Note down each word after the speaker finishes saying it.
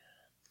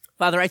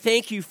Father, I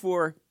thank you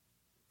for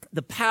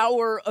the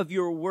power of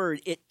your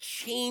word. It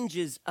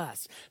changes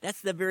us.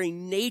 That's the very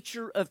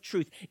nature of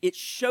truth. It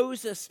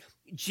shows us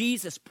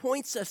Jesus,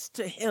 points us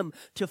to him,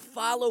 to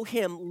follow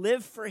him,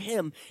 live for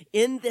him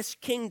in this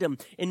kingdom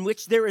in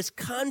which there is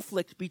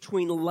conflict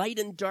between light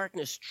and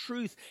darkness,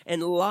 truth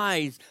and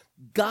lies,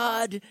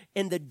 God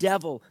and the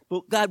devil.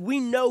 But God,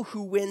 we know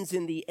who wins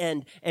in the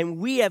end, and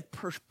we have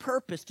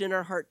purposed in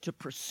our heart to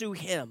pursue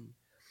him.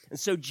 And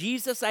so,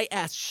 Jesus, I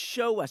ask,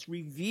 show us,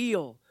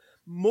 reveal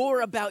more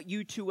about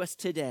you to us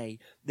today,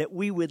 that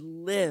we would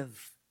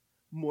live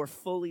more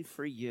fully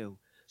for you.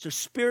 So,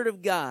 Spirit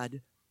of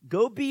God,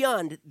 go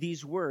beyond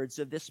these words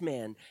of this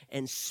man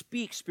and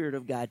speak, Spirit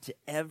of God, to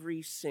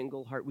every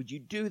single heart. Would you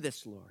do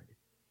this, Lord?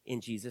 In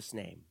Jesus'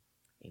 name,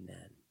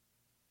 amen.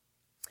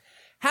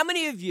 How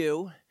many of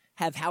you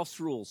have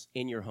house rules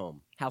in your home?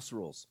 House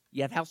rules.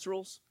 You have house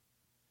rules?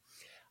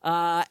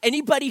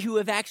 Anybody who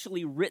have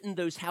actually written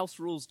those house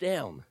rules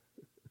down?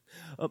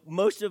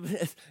 Most of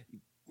us,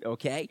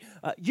 okay.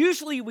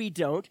 Usually we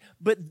don't,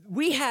 but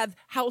we have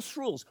house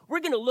rules. We're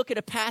going to look at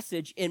a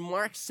passage in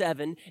Mark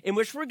 7 in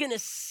which we're going to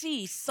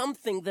see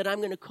something that I'm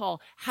going to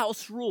call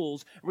house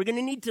rules. We're going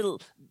to need to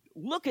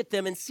look at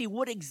them and see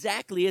what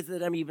exactly is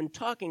that I'm even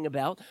talking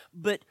about,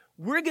 but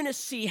we're going to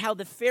see how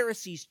the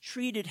Pharisees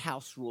treated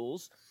house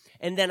rules,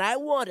 and then I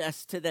want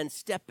us to then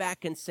step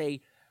back and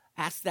say,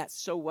 ask that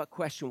so what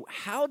question.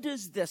 How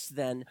does this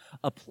then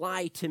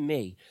apply to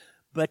me?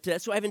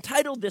 But so I've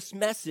entitled this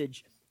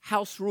message,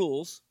 House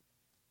Rules.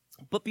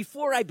 But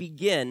before I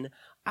begin,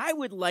 I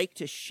would like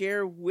to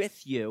share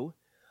with you,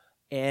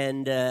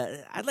 and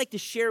I'd like to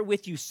share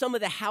with you some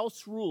of the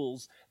house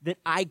rules that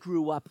I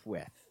grew up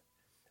with.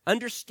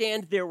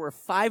 Understand there were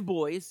 5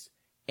 boys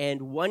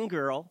and 1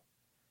 girl,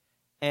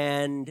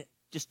 and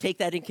just take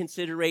that in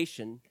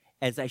consideration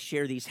as I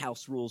share these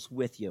house rules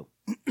with you.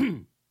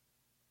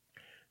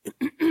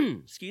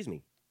 Excuse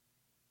me.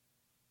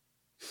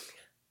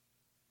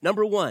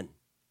 Number 1,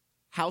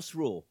 house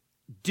rule.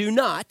 Do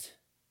not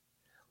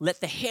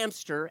let the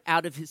hamster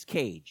out of his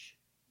cage.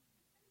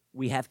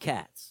 We have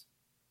cats.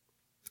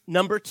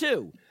 Number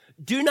 2,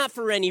 do not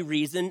for any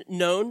reason,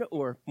 known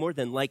or more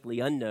than likely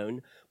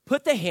unknown,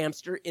 put the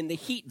hamster in the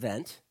heat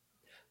vent,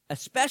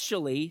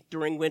 especially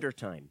during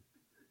wintertime.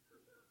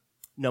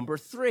 Number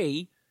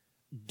 3,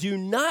 do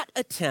not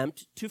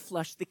attempt to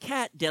flush the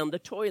cat down the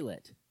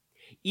toilet,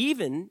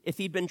 even if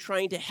he'd been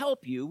trying to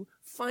help you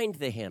find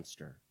the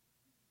hamster.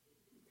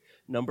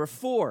 Number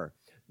 4,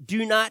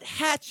 do not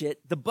hatchet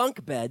the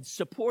bunk bed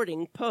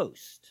supporting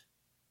post.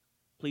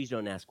 Please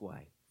don't ask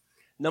why.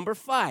 Number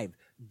 5,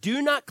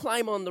 do not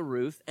climb on the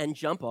roof and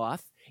jump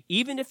off,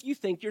 even if you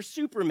think you're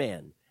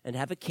Superman and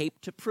have a cape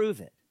to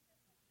prove it.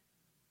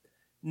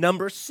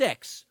 Number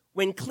 6,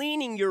 when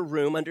cleaning your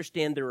room,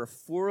 understand there are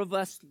 4 of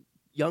us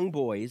young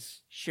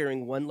boys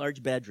sharing 1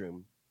 large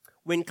bedroom.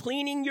 When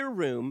cleaning your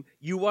room,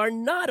 you are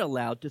not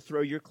allowed to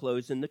throw your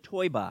clothes in the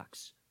toy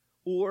box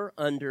or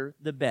under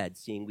the bed,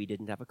 seeing we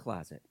didn't have a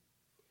closet.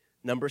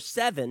 Number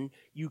 7,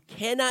 you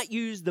cannot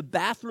use the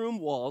bathroom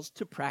walls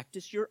to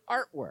practice your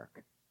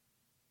artwork.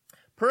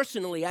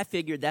 Personally, I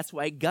figured that's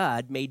why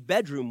God made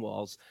bedroom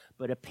walls,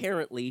 but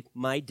apparently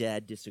my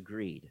dad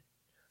disagreed.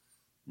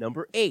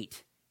 Number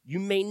 8, you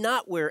may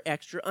not wear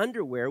extra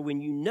underwear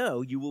when you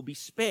know you will be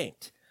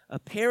spanked.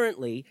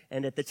 Apparently,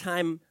 and at the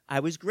time I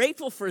was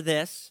grateful for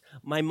this,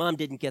 my mom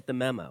didn't get the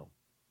memo.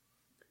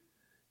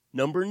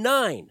 Number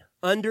 9,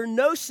 under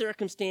no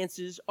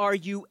circumstances are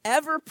you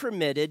ever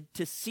permitted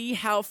to see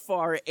how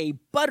far a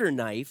butter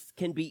knife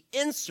can be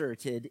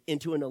inserted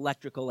into an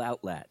electrical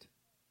outlet.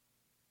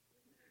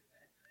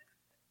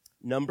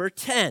 Number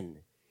 10,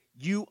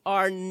 you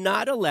are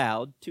not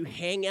allowed to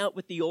hang out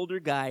with the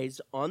older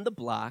guys on the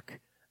block,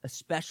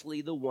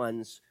 especially the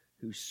ones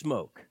who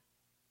smoke.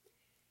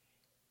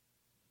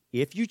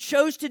 If you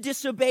chose to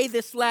disobey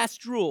this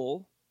last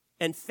rule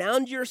and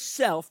found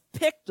yourself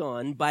picked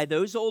on by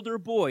those older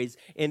boys,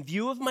 in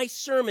view of my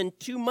sermon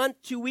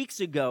 2 weeks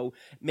ago,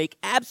 make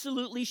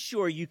absolutely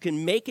sure you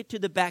can make it to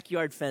the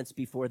backyard fence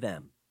before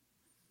them.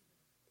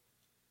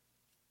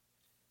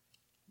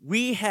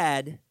 We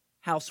had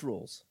house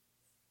rules.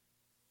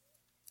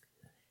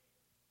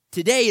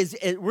 Today,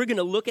 we're going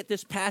to look at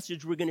this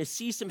passage. We're going to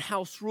see some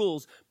house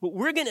rules, but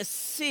we're going to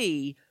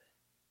see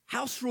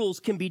house rules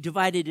can be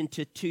divided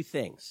into 2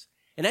 things.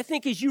 And I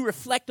think as you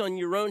reflect on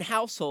your own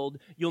household,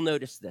 you'll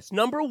notice this.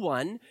 Number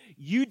 1,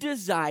 you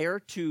desire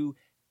to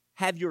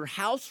have your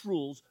house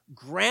rules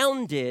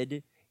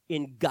grounded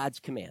in God's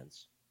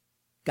commands.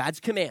 God's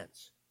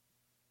commands.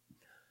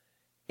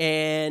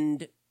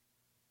 And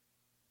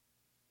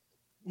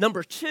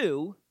number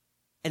 2,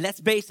 and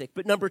that's basic,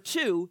 but number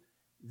 2,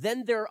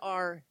 then there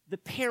are the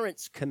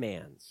parents'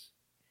 commands.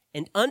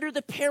 And under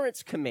the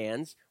parents'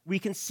 commands, we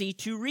can see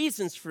 2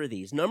 reasons for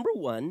these. Number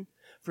 1,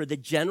 for the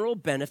general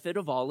benefit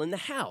of all in the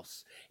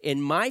house.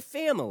 In my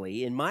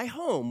family, in my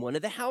home, one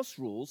of the house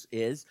rules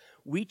is,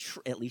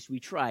 at least we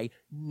try,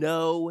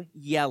 no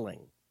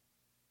yelling.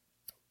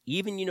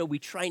 Even, we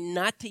try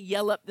not to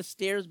yell up the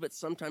stairs, but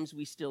sometimes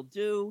we still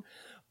do.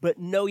 but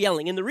no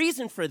yelling. And the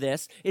reason for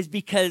this is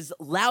because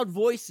loud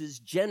voices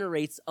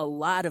generates a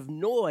lot of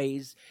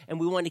noise, and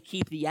we want to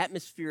keep the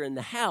atmosphere in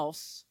the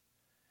house.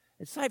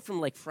 Aside from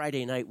like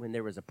Friday night when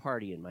there was a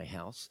party in my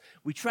house,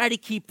 we try to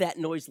keep that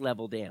noise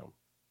level down.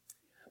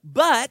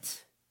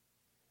 But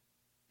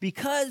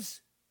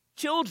because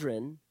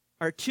children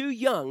are too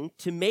young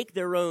to make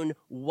their own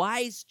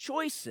wise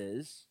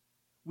choices,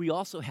 we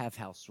also have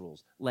house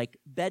rules like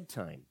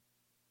bedtime.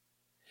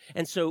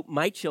 And so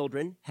my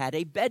children had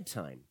a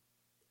bedtime.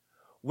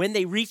 When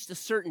they reached a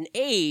certain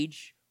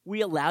age,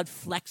 we allowed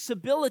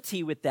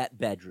flexibility with that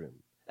bedtime,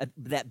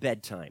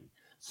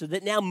 so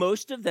that now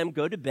most of them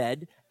go to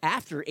bed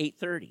after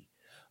 8:30.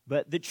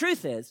 But the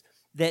truth is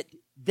that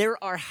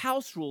there are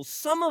house rules.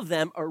 Some of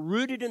them are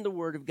rooted in the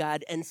Word of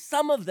God, and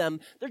some of them,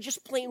 they're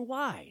just plain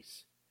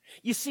wise.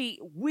 You see,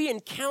 we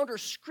encounter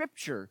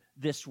Scripture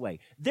this way.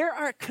 There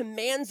are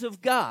commands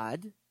of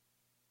God,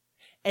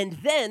 and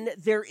then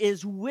there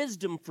is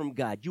wisdom from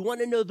God. You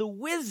want to know the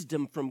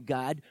wisdom from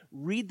God?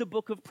 Read the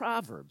book of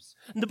Proverbs.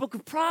 And the book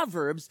of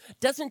Proverbs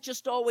doesn't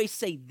just always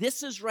say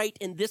this is right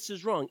and this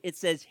is wrong. It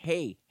says,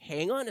 hey,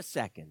 hang on a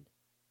second.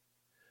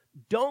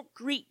 Don't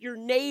greet your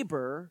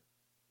neighbor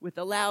with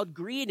a loud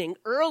greeting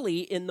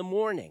early in the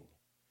morning.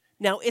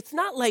 Now, it's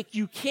not like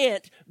you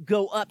can't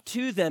go up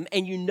to them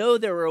and you know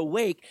they're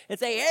awake and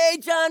say, hey,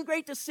 John,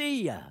 great to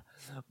see you.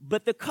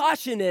 But the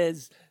caution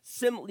is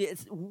simply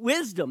it's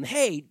wisdom.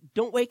 Hey,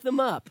 don't wake them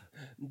up.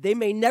 They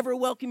may never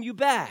welcome you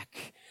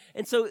back.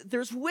 And so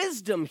there's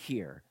wisdom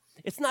here.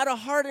 It's not a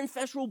hard and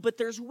fast rule, but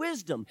there's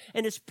wisdom.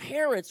 And as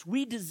parents,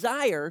 we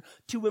desire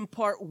to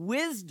impart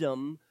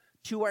wisdom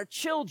to our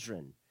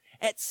children.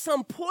 At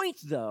some point,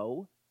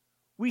 though,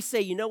 we say,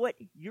 you know what?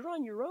 You're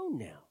on your own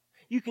now.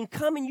 You can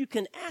come and you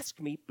can ask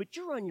me, but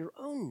you're on your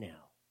own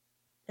now.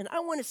 And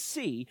I want to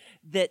see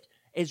that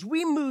as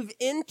we move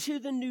into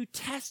the New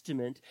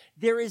Testament,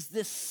 there is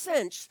this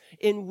sense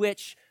in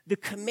which the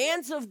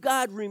commands of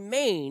God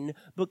remain,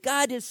 but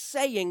God is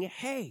saying,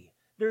 hey,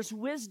 there's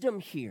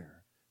wisdom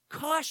here,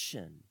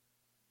 caution.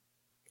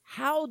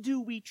 How do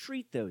we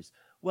treat those?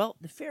 Well,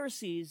 the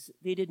Pharisees,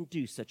 they didn't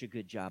do such a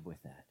good job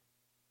with that.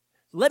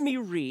 Let me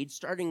read,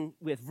 starting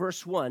with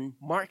verse 1,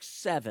 Mark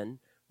 7,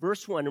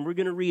 verse 1, and we're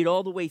going to read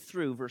all the way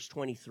through verse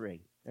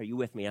 23. Are you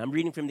with me? I'm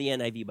reading from the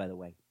NIV, by the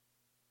way.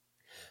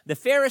 The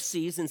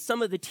Pharisees and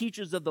some of the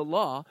teachers of the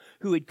law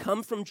who had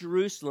come from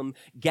Jerusalem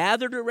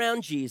gathered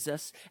around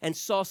Jesus and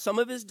saw some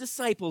of his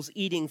disciples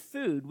eating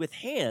food with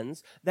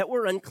hands that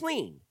were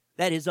unclean,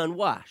 that is,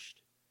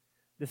 unwashed.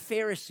 The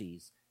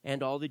Pharisees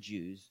and all the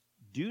Jews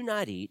do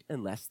not eat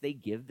unless they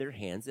give their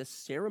hands a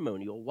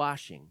ceremonial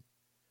washing,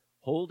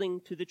 holding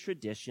to the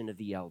tradition of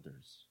the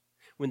elders.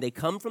 When they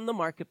come from the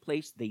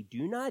marketplace, they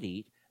do not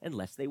eat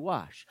unless they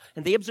wash.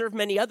 And they observe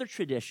many other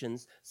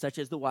traditions, such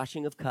as the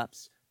washing of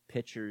cups,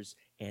 pitchers,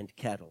 and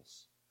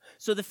kettles.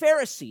 So the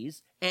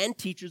Pharisees and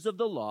teachers of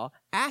the law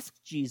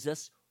asked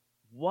Jesus,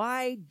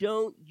 why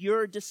don't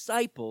your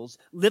disciples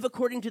live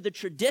according to the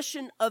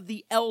tradition of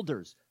the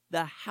elders,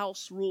 the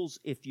house rules,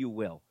 if you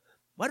will?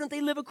 Why don't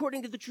they live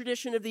according to the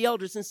tradition of the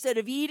elders instead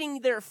of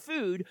eating their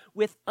food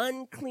with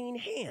unclean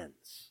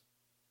hands?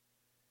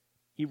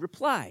 He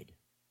replied,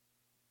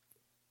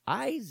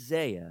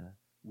 Isaiah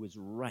was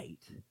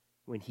right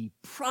when he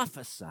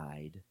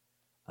prophesied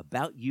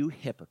about you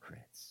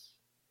hypocrites.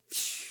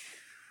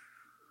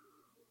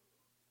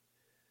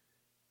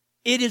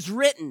 It is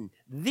written,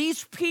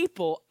 these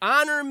people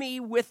honor me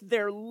with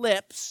their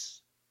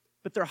lips,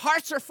 but their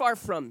hearts are far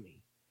from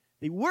me.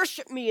 They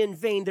worship me in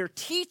vain. Their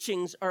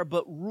teachings are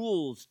but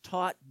rules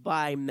taught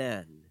by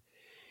men.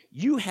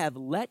 You have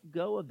let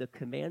go of the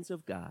commands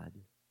of God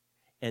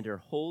and are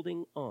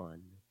holding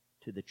on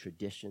to the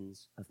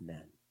traditions of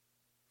men.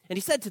 And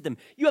he said to them,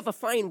 you have a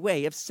fine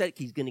way of setting,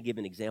 he's going to give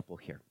an example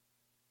here.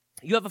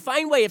 You have a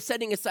fine way of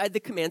setting aside the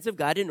commands of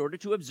God in order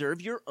to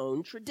observe your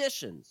own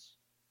traditions.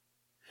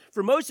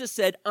 For Moses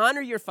said,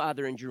 honor your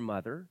father and your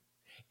mother,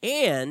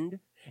 and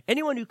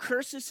anyone who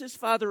curses his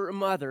father or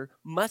mother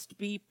must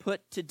be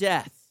put to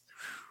death.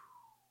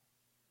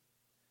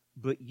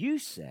 But you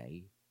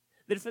say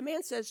that if a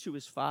man says to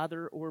his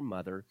father or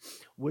mother,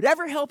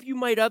 whatever help you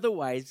might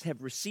otherwise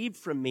have received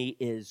from me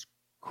is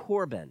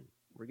Corban.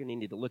 We're going to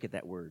need to look at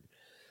that word.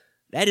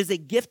 That is a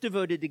gift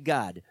devoted to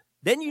God.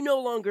 Then you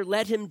no longer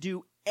let him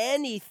do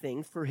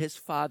anything for his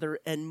father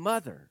and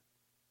mother,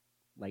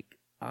 like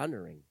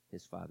honoring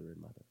his father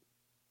and mother.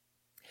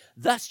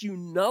 Thus you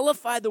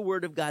nullify the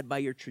word of God by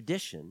your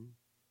tradition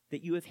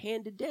that you have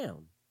handed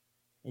down,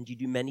 and you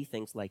do many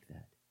things like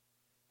that.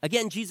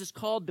 Again, Jesus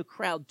called the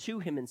crowd to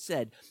him and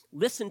said,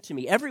 listen to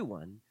me,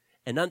 everyone,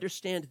 and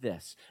understand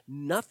this.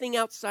 Nothing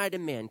outside a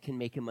man can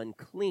make him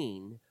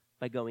unclean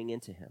by going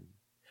into him.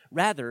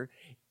 Rather,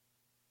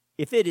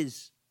 it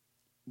is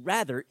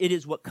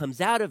what comes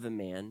out of a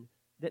man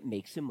that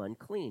makes him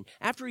unclean.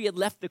 After he had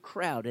left the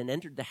crowd and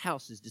entered the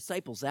house, his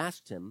disciples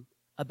asked him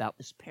about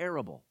this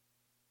parable.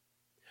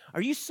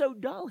 Are you so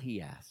dull,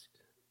 he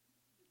asked.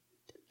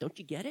 Don't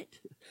you get it?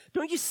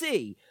 Don't you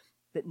see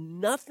that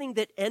nothing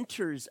that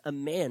enters a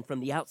man from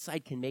the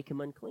outside can make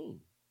him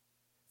unclean?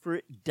 For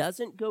it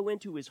doesn't go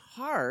into his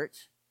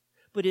heart,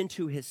 but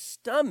into his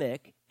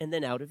stomach and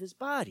then out of his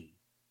body.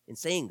 In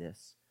saying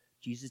this,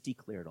 Jesus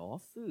declared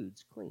all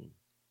foods clean.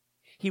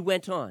 He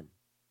went on,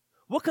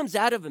 what comes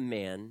out of a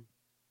man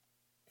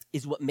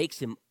is what makes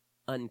him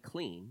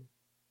unclean.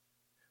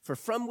 For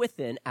from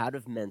within, out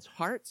of men's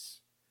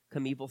hearts,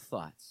 come evil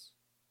thoughts,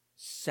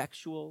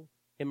 sexual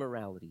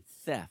immorality,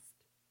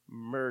 theft,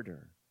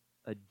 murder,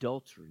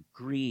 adultery,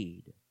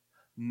 greed,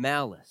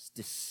 malice,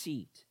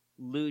 deceit,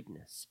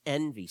 lewdness,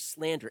 envy,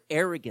 slander,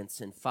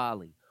 arrogance, and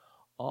folly.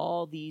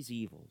 All these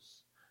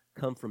evils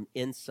come from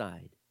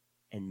inside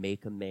and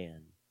make a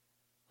man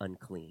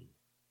unclean.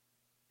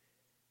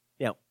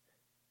 Now,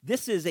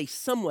 this is a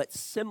somewhat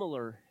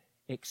similar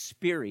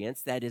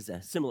experience, that is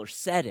a similar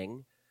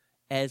setting,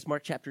 as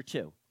Mark chapter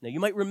 2. Now, you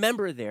might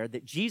remember there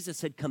that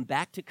Jesus had come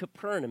back to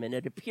Capernaum, and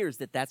it appears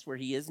that that's where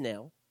he is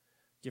now.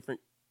 Different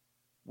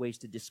ways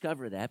to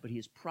discover that, but he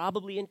is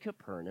probably in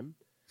Capernaum.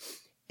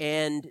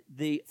 And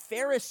the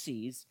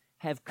Pharisees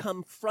have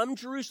come from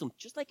Jerusalem,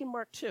 just like in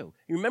Mark 2.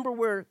 You remember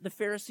where the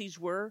Pharisees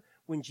were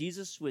when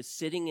Jesus was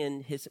sitting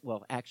in his,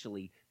 well,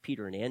 actually,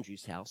 Peter and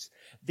Andrew's house?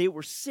 They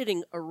were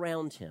sitting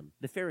around him.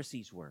 The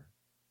Pharisees were.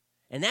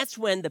 And that's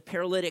when the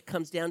paralytic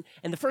comes down,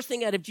 and the first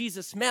thing out of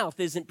Jesus' mouth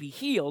isn't be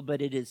healed,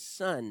 but it is,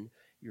 son,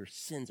 your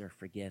sins are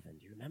forgiven.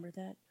 Do you remember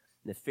that?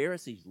 And the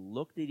Pharisees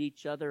looked at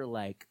each other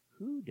like,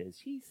 who does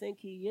he think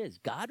he is,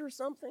 God or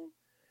something?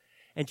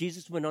 And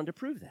Jesus went on to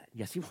prove that.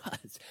 Yes, he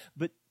was.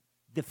 But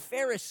the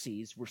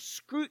Pharisees were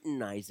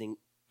scrutinizing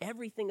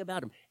everything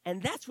about him,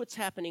 and that's what's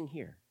happening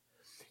here.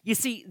 You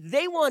see,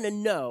 they want to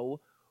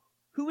know,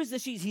 who is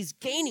this? He's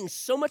gaining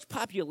so much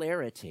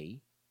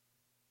popularity.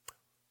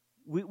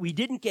 We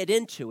didn't get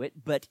into it,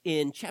 but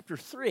in chapter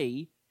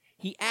 3,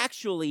 he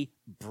actually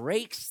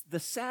breaks the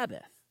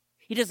Sabbath.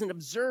 He doesn't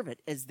observe it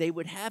as they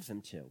would have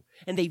him to.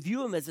 And they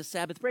view him as a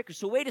Sabbath breaker.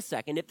 So wait a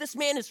second. If this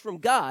man is from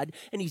God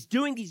and he's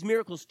doing these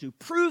miracles to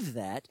prove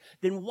that,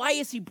 then why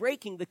is he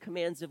breaking the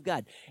commands of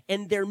God?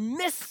 And they're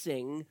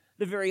missing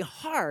the very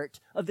heart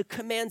of the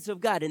commands of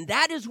God. And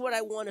that is what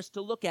I want us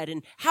to look at.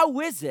 And how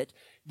is it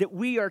that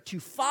we are to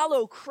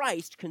follow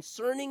Christ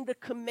concerning the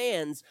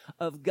commands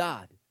of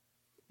God?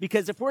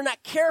 Because if we're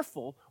not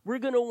careful, we're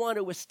going to want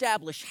to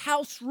establish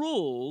house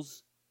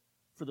rules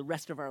for the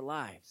rest of our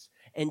lives.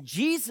 And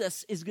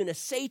Jesus is going to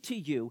say to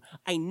you,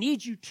 I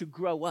need you to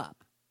grow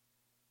up.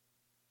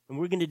 And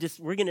we're going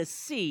to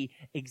see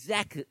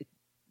exactly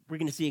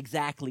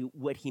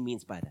what he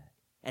means by that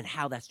and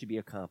how that's to be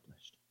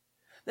accomplished.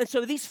 And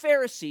so these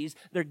Pharisees,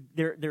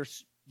 they're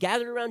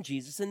gathered around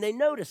Jesus, and they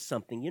notice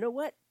something. You know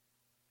what?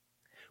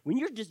 When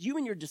you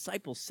and your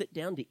disciples sit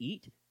down to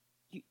eat,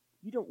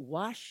 you don't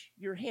wash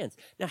your hands.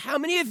 Now, how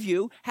many of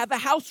you have a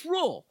house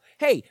rule?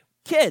 Hey,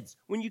 kids,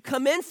 when you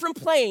come in from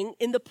playing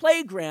in the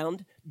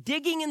playground,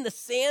 digging in the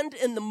sand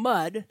and the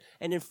mud,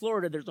 and in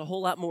Florida there's a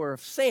whole lot more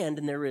of sand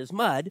than there is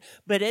mud,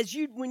 but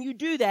when you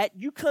do that,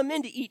 you come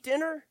in to eat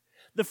dinner,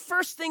 the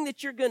first thing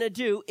that you're going to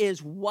do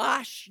is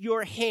wash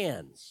your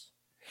hands.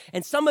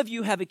 And some of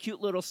you have a cute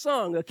little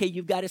song. Okay,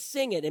 you've got to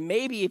sing it. And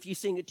maybe if you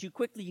sing it too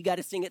quickly, you got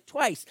to sing it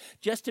twice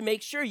just to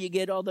make sure you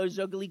get all those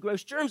ugly,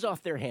 gross germs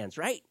off their hands,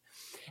 right?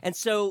 And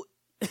so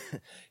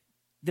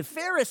the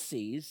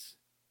Pharisees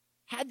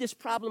had this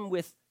problem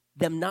with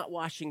them not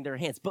washing their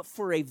hands, but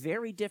for a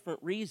very different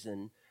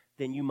reason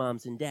than you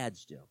moms and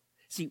dads do.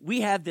 See,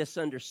 we have this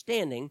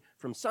understanding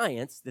from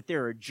science that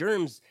there are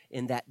germs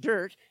in that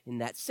dirt, in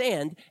that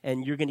sand,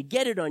 and you're going to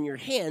get it on your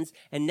hands.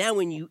 And now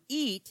when you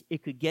eat,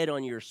 it could get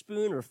on your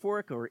spoon or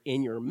fork or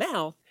in your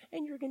mouth,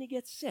 and you're going to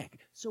get sick.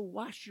 So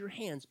wash your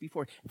hands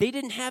before. They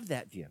didn't have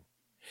that view.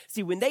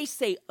 See, when they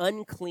say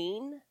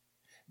unclean,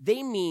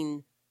 they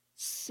mean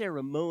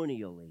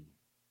ceremonially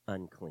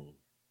unclean.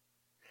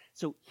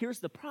 So here's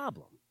the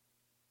problem.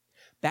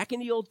 Back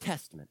in the Old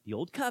Testament, the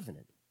Old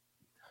Covenant,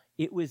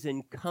 it was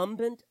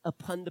incumbent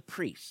upon the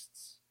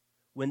priests,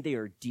 when they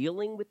are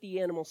dealing with the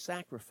animal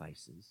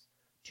sacrifices,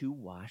 to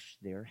wash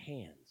their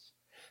hands.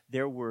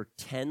 There were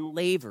 10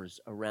 lavers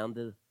around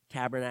the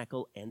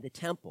tabernacle and the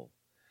temple.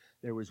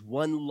 There was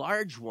one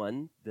large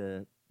one,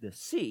 the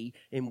sea,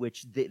 in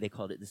which they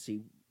called it the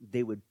sea.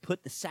 They would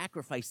put the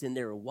sacrifice in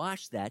there and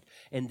wash that,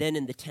 and then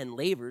in the 10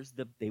 lavers,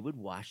 they would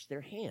wash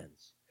their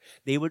hands.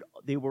 They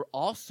were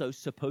also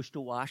supposed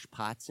to wash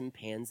pots and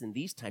pans and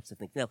these types of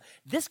things. Now,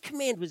 this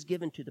command was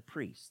given to the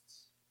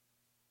priests.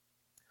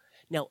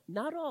 Now,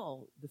 not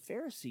all the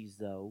Pharisees,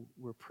 though,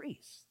 were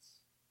priests.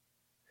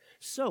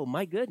 So,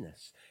 my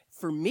goodness,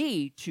 for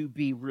me to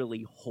be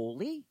really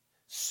holy,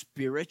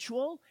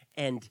 spiritual,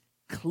 and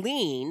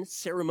clean,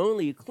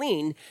 ceremonially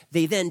clean,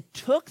 they then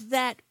took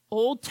that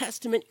Old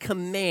Testament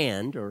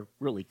command, or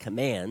really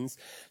commands,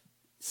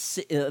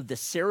 of the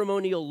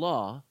ceremonial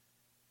law,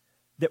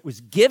 that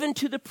was given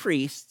to the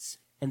priests,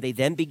 and they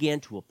then began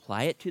to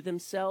apply it to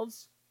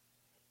themselves,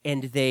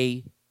 and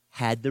they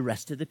had the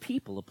rest of the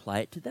people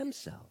apply it to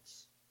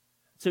themselves.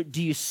 So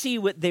do you see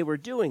what they were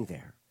doing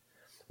there?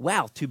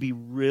 Wow, to be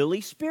really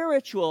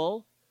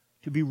spiritual,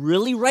 to be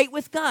really right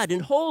with God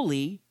and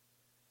holy,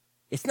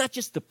 It's not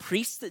just the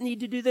priests that need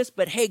to do this,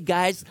 but hey,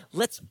 guys,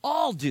 let's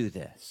all do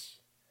this.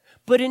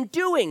 But in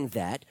doing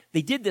that,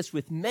 they did this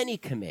with many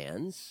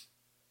commands.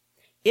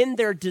 In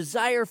their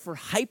desire for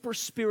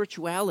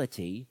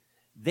hyper-spirituality,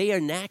 they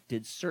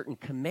enacted certain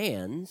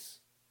commands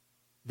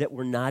that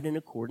were not in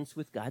accordance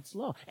with God's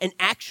law and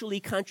actually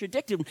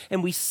contradicted them.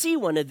 And we see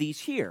one of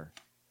these here.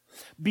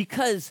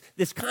 Because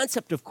this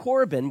concept of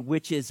Corban,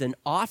 which is an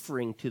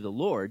offering to the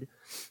Lord,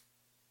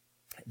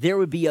 there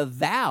would be a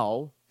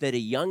vow that a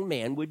young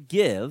man would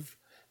give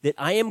that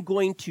I am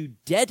going to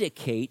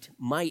dedicate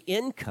my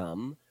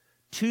income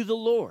to the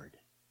Lord.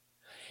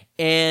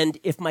 And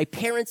if my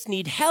parents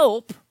need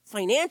help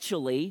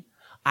financially,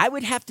 I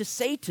would have to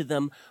say to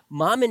them,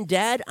 Mom and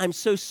Dad, I'm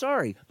so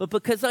sorry, but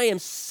because I am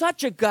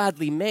such a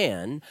godly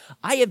man,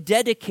 I have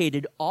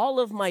dedicated all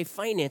of my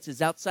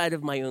finances outside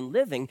of my own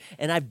living,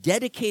 and I've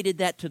dedicated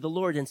that to the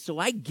Lord, and so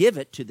I give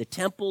it to the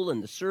temple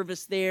and the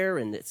service there,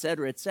 and et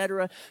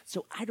cetera,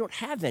 so I don't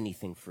have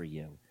anything for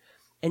you.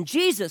 And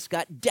Jesus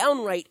got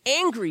downright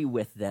angry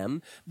with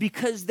them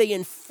because they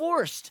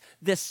enforced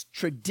this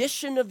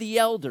tradition of the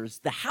elders,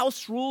 the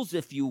house rules,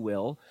 if you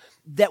will,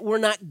 that were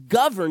not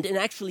governed and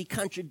actually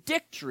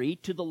contradictory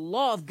to the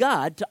law of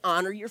God to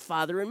honor your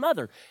father and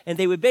mother. And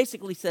they would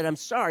basically say, I'm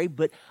sorry,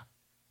 but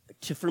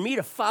for me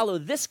to follow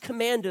this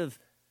command of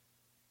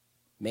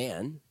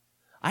man,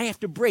 I have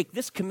to break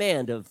this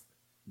command of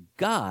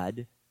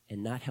God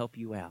and not help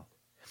you out.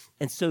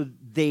 And so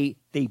they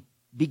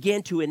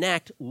began to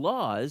enact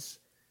laws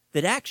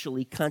that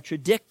actually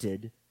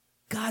contradicted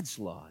God's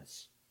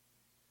laws.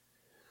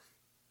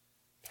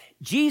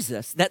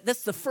 Jesus,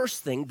 that's the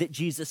first thing that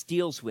Jesus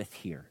deals with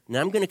here.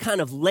 Now I'm going to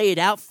kind of lay it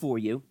out for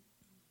you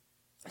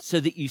so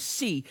that you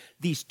see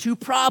these two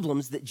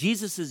problems that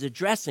Jesus is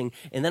addressing,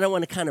 and then I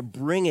want to kind of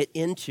bring it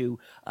into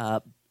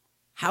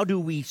how do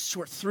we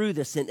sort through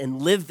this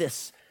and live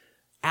this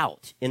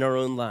out in our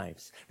own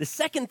lives. The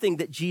second thing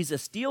that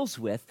Jesus deals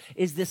with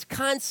is this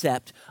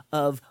concept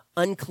of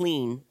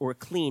unclean or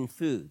clean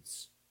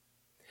foods.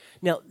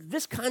 Now,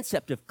 this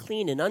concept of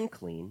clean and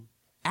unclean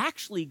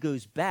actually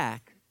goes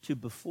back to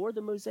before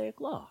the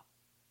Mosaic Law.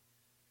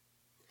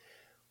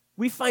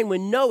 We find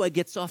when Noah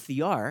gets off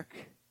the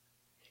ark,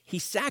 he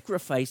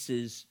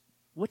sacrifices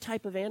what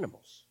type of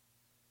animals?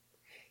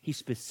 He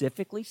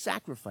specifically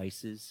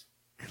sacrifices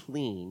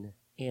clean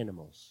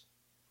animals.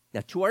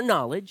 Now, to our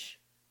knowledge,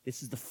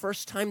 this is the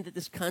first time that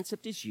this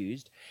concept is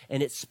used,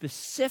 and it's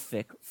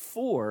specific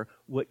for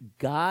what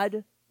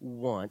God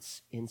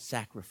wants in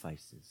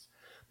sacrifices.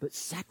 But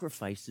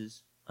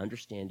sacrifices,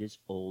 understand, is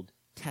Old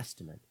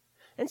Testament.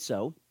 And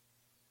so,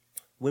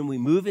 when we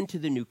move into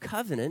the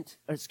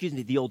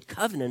Old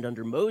Covenant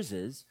under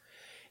Moses,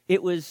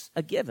 it was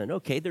a given.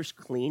 Okay, there's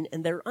clean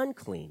and they're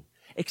unclean.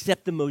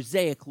 Except the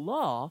Mosaic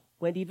Law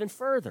went even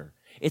further.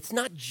 It's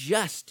not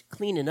just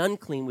clean and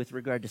unclean with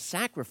regard to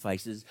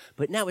sacrifices,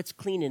 but now it's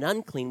clean and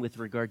unclean with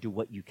regard to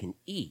what you can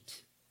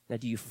eat. Now,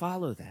 do you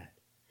follow that?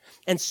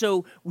 And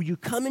so, when you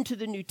come into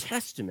the New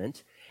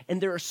Testament,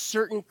 and there are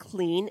certain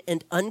clean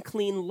and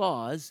unclean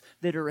laws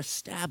that are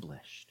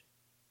established.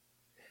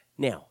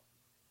 Now,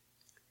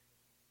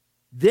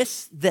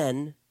 this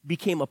then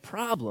became a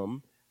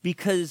problem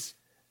because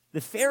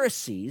the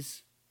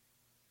Pharisees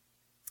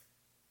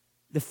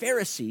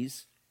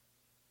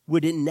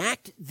would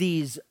enact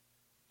these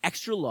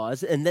extra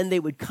laws, and then they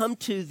would come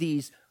to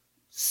the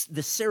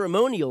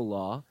ceremonial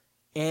law,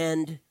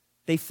 and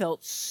they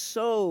felt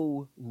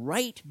so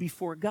right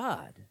before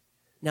God.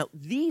 Now,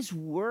 these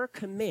were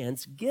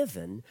commands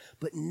given,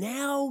 but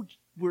now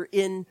we're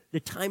in the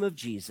time of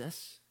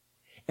Jesus,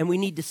 and we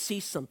need to see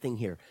something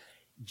here.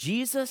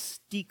 Jesus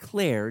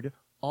declared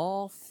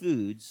all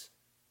foods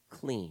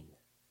clean.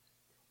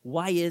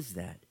 Why is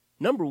that?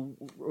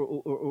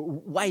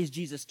 Why is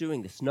Jesus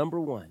doing this? Number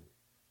one,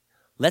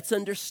 let's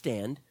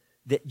understand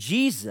that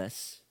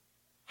Jesus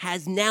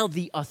has now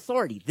the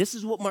authority. This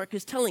is what Mark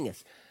is telling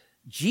us.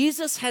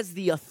 Jesus has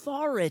the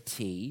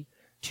authority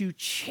to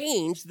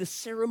change the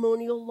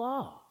ceremonial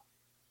law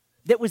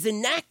that was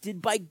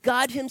enacted by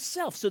God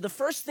himself. So the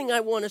first thing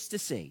I want us to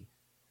see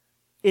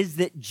is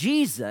that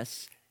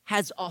Jesus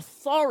has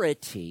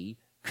authority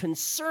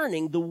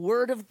concerning the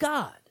Word of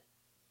God.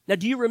 Now,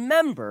 do you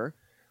remember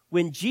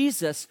when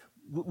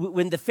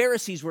when the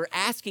Pharisees were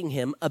asking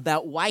him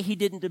about why he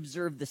didn't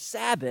observe the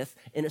Sabbath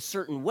in a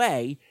certain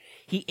way,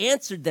 he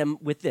answered them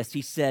with this.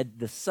 He said,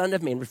 the Son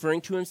of Man, referring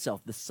to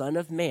himself, the Son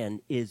of Man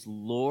is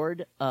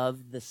Lord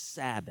of the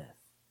Sabbath.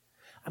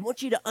 I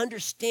want you to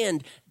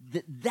understand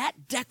that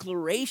that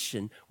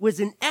declaration was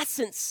in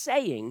essence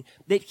saying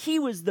that he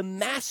was the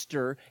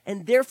master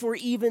and therefore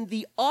even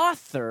the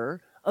author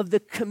of the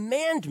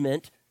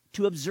commandment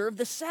to observe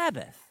the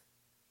Sabbath.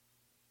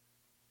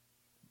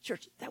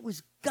 Church, that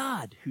was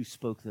God who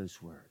spoke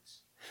those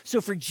words.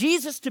 So for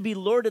Jesus to be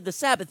Lord of the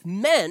Sabbath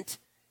meant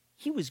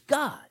he was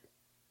God.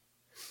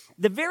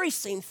 The very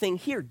same thing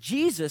here.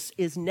 Jesus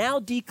is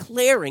now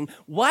declaring.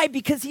 Why?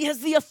 Because he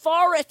has the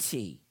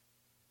authority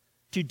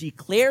to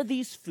declare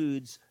these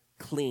foods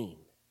clean,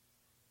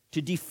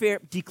 to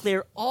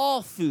declare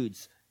all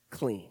foods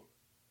clean.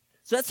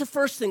 So that's the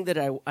first thing that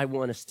I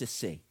want us to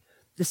see.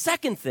 The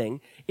second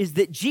thing is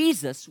that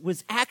Jesus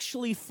was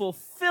actually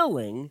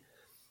fulfilling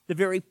the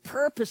very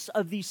purpose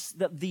of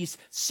these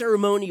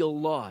ceremonial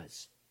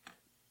laws.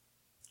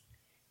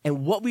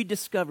 And what we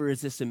discover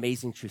is this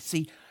amazing truth.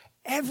 See,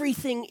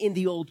 everything in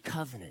the Old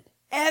Covenant,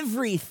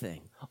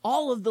 everything,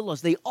 all of the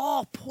laws, they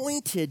all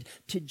pointed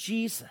to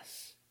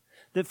Jesus.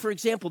 That, for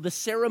example, the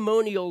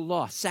ceremonial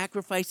law,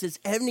 sacrifices,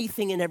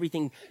 anything and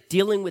everything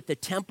dealing with the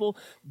temple,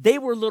 they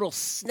were little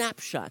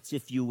snapshots,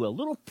 if you will,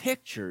 little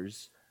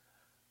pictures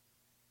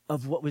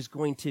of what was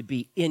going to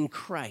be in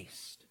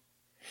Christ.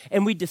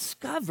 And we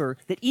discover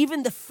that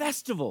even the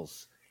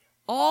festivals,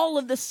 all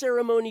of the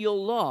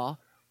ceremonial law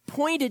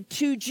pointed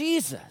to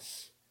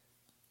Jesus.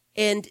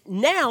 And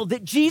now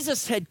that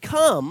Jesus had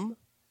come,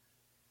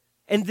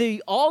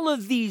 and all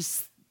of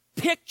these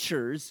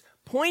pictures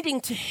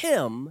pointing to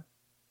him,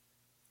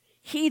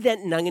 he then,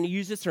 and I'm going to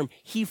use this term,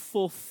 he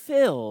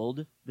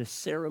fulfilled the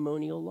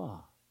ceremonial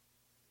law.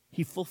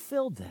 He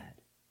fulfilled that.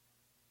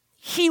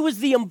 He was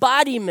the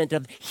embodiment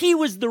of, he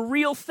was the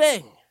real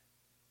thing.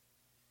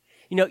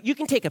 You know, you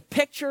can take a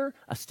picture,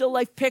 a still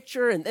life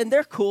picture, and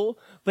they're cool,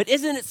 but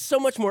isn't it so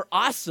much more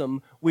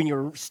awesome when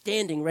you're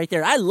standing right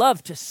there? I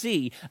love to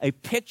see a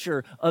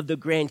picture of the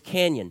Grand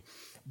Canyon,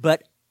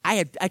 but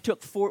I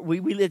took we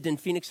lived in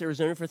Phoenix,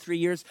 Arizona for 3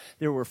 years.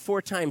 There were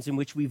 4 times in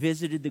which we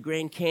visited the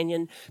Grand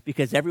Canyon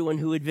because everyone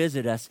who would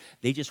visit us,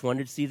 they just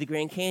wanted to see the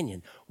Grand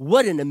Canyon.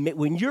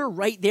 When you're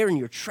right there and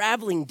you're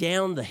traveling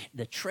down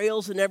the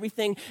trails and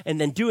everything and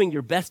then doing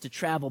your best to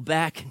travel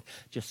back,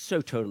 just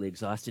so totally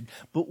exhausted.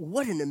 But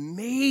what an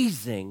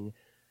amazing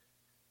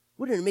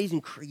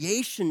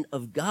creation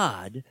of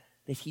God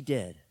that he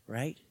did,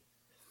 right?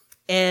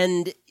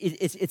 And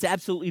it's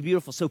absolutely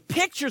beautiful. So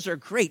pictures are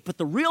great, but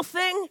the real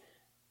thing,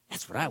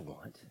 that's what I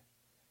want.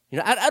 You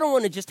know, I don't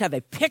want to just have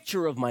a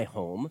picture of my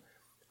home.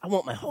 I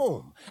want my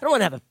home. I don't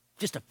want to have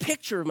just a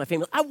picture of my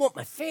family. I want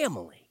my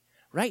family,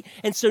 right?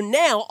 And so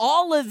now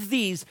all of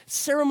these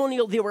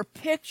ceremonial, they were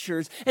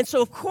pictures. And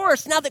so, of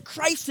course, now that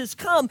Christ has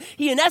come,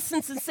 he in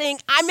essence is saying,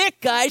 I'm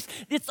it, guys.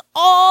 It's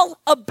all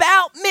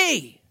about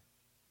me.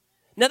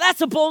 Now,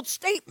 that's a bold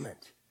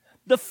statement.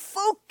 The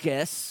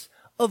focus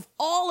of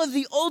all of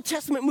the Old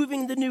Testament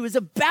moving the New is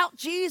about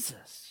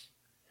Jesus.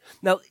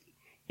 Now,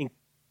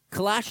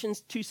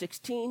 Colossians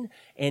 2:16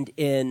 and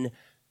in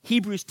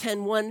Hebrews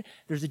 10:1,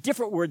 there's a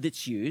different word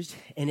that's used,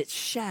 and it's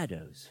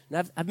shadows.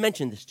 Now, I've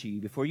mentioned this to you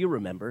before. You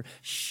remember.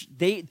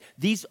 The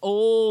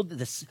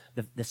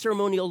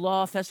ceremonial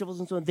law,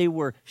 festivals and so on, they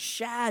were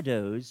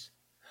shadows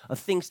of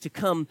things to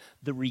come.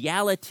 The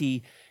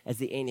reality, as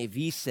the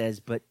NAV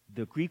says, but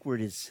the Greek word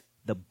is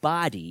the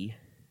body,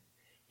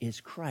 is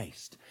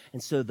Christ.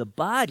 And so the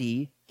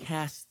body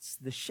casts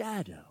the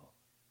shadow.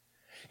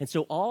 And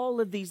so all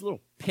of these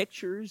little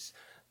pictures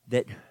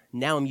that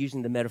now I'm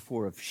using the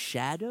metaphor of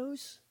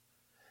shadows,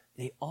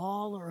 they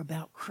all are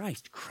about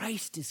Christ.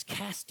 Christ is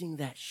casting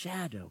that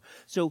shadow.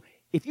 So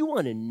if you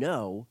want to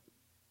know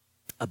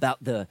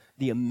about the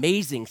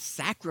amazing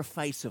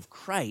sacrifice of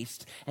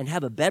Christ and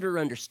have a better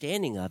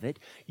understanding of it,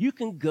 you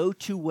can go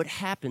to what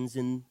happens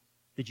in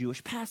the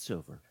Jewish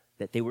Passover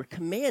that they were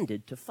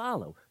commanded to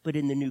follow. But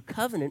in the New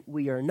Covenant,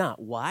 we are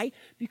not. Why?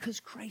 Because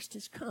Christ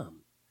has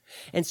come.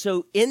 And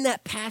so in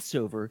that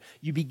Passover,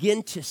 you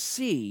begin to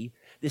see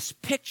this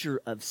picture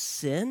of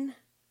sin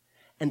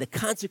and the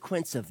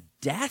consequence of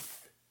death.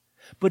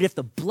 But if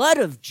the blood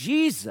of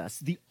Jesus,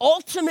 the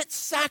ultimate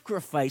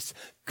sacrifice,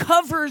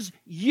 covers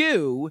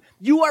you,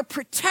 you are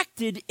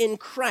protected in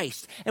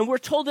Christ. And we're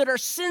told that our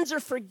sins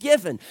are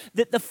forgiven,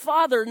 that the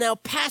Father now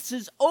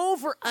passes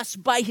over us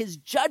by his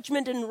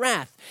judgment and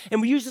wrath.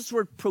 And we use this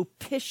word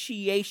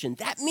propitiation.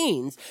 That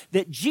means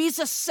that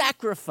Jesus'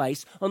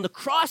 sacrifice on the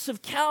cross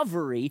of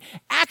Calvary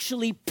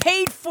actually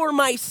paid for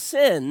my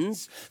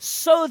sins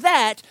so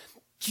that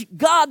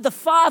God the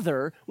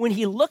Father, when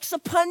he looks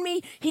upon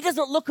me, he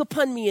doesn't look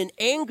upon me in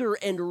anger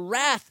and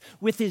wrath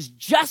with his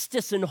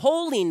justice and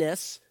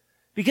holiness,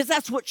 because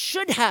that's what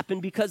should happen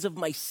because of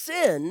my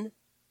sin.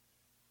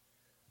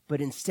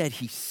 But instead,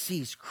 he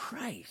sees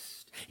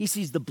Christ. He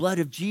sees the blood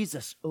of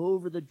Jesus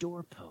over the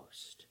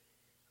doorpost,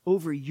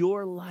 over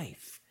your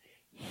life,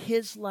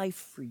 his life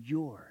for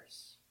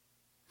yours.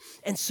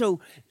 And so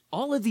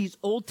all of these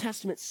Old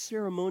Testament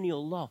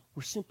ceremonial law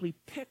were simply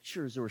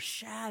pictures or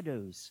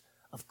shadows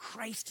of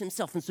Christ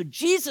himself. And so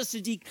Jesus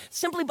is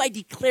simply by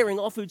declaring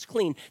all foods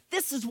clean,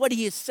 this is what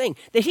he is saying,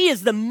 that he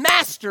is the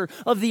master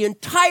of the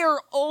entire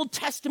Old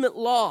Testament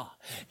law,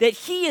 that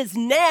he is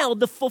now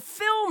the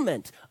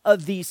fulfillment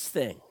of these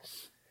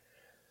things.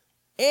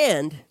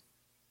 And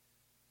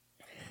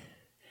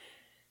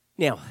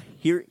now,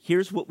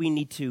 here's what we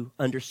need to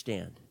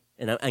understand.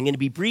 And I'm going to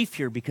be brief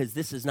here because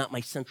this is not my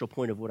central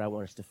point of what I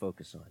want us to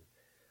focus on.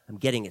 I'm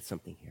getting at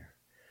something here.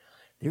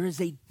 There is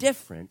a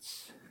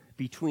difference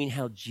between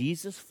how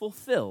Jesus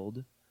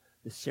fulfilled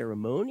the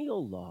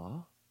ceremonial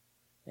law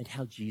and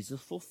how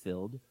Jesus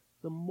fulfilled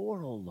the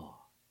moral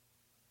law.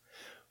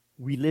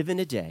 We live in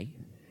a day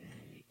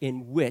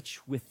in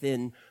which,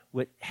 within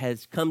what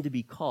has come to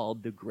be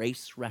called the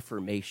Grace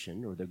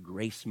Reformation or the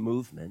Grace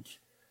Movement,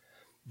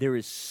 there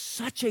is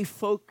such a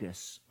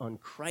focus on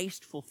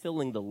Christ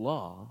fulfilling the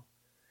law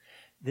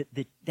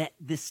that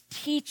this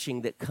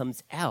teaching that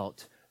comes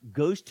out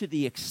goes to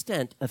the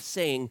extent of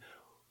saying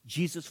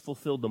Jesus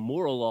fulfilled the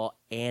moral law,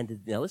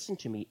 and now listen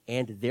to me,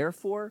 and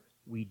therefore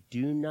we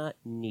do not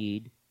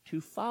need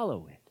to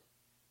follow it.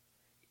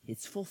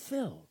 It's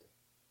fulfilled.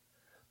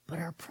 But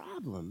our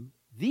problem,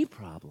 the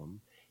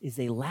problem, is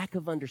a lack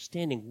of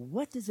understanding.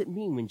 What does it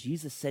mean when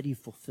Jesus said he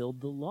fulfilled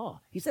the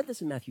law? He said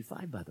this in Matthew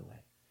 5, by the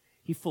way.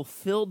 He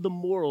fulfilled the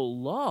moral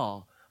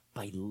law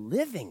by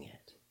living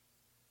it.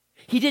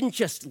 He didn't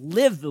just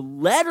live the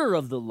letter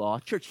of the law,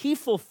 church. He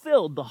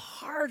fulfilled the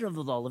heart of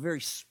the law, the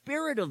very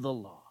spirit of the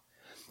law.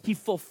 He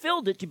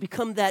fulfilled it to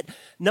become that,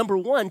 number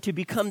one, to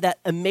become that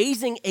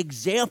amazing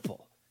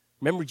example.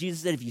 Remember, Jesus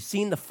said, if you've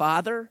seen the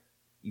Father,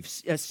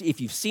 if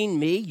you've seen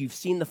me, you've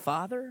seen the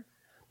Father.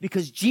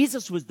 Because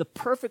Jesus was the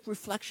perfect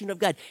reflection of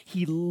God.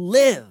 He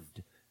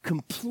lived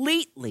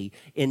completely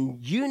in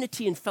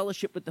unity and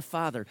fellowship with the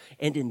Father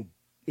and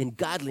in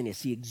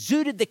godliness. He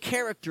exuded the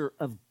character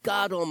of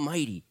God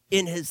Almighty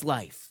in his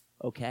life,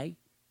 okay?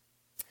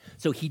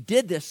 So he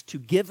did this to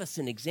give us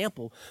an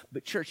example.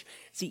 But church,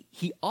 see,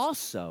 he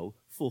also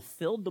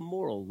fulfilled the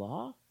moral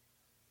law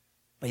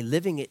by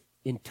living it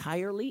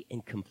entirely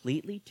and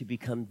completely to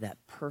become that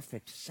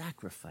perfect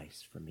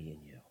sacrifice for me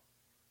and you,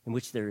 in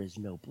which there is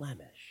no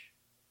blemish.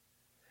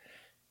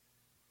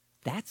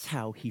 That's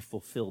how he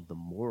fulfilled the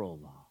moral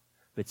law.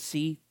 But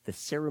see, the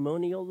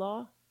ceremonial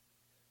law,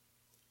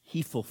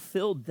 he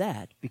fulfilled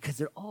that because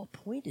they're all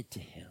pointed to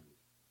him.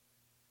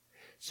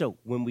 So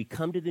when we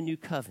come to the new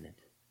covenant,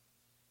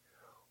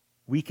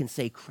 we can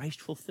say Christ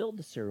fulfilled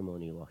the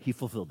ceremonial law. He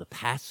fulfilled the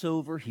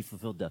Passover. He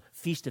fulfilled the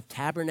Feast of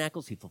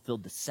Tabernacles. He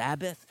fulfilled the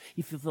Sabbath.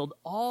 He fulfilled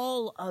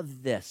all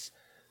of this.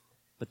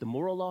 But the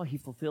moral law he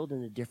fulfilled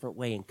in a different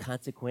way, and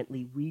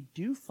consequently, we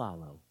do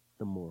follow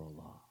the moral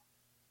law.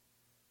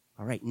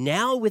 All right,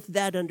 now with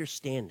that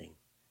understanding,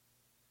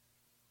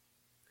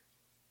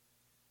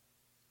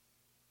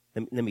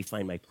 let me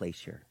find my place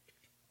here.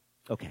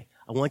 Okay,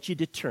 I want you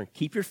to turn.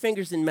 Keep your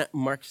fingers in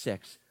Mark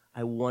 6.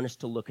 I want us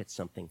to look at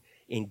something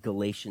in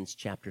Galatians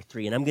chapter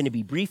 3. And I'm going to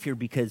be brief here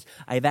because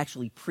I've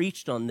actually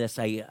preached on this,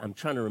 I'm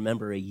trying to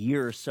remember, a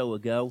year or so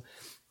ago.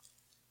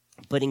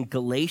 But in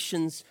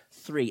Galatians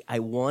 3, I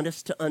want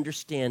us to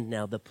understand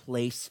now the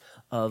place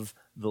of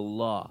the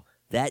law.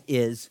 That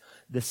is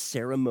the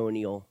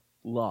ceremonial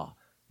law,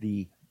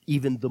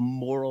 even the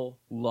moral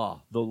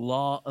law, the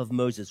law of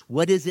Moses.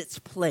 What is its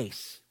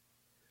place?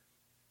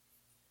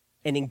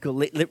 And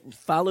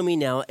follow me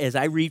now as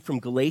I read from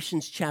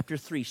Galatians chapter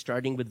 3,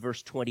 starting with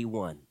verse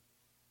 21.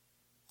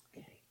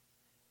 Okay.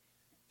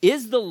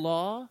 Is the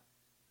law,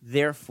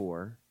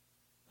 therefore,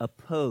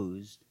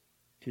 opposed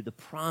to the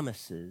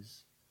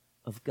promises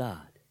of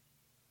God?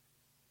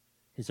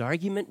 His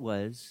argument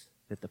was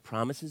that the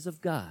promises of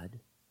God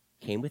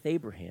came with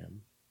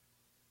Abraham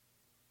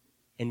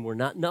and were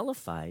not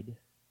nullified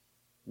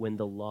when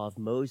the law of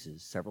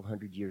Moses, several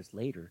hundred years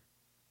later,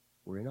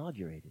 were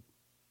inaugurated.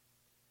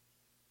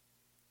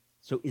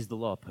 So is the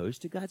law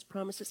opposed to God's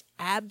promises?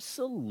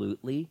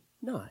 Absolutely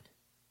not.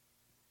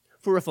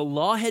 For if a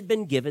law had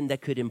been given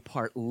that could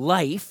impart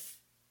life,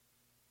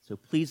 so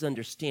please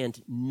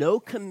understand, no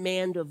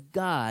command of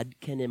God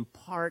can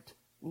impart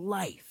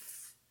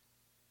life,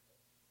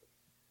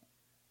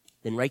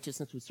 then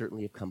righteousness would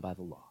certainly have come by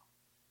the law.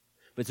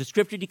 But the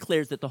scripture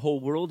declares that the whole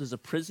world is a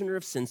prisoner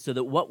of sin, so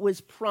that what was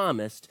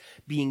promised,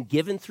 being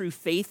given through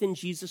faith in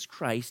Jesus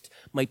Christ,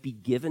 might be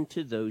given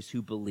to those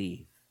who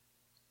believe.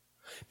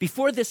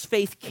 Before this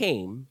faith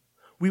came,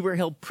 we were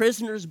held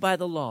prisoners by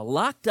the law,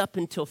 locked up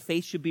until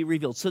faith should be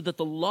revealed, so that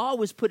the law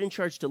was put in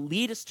charge to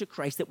lead us to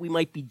Christ, that we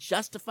might be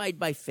justified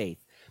by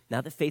faith.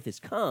 Now that faith has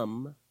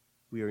come,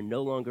 we are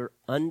no longer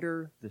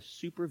under the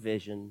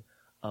supervision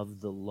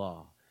of the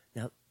law.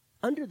 Now,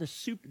 under the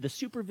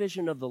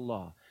supervision of the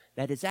law,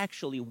 that is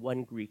actually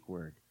one Greek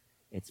word.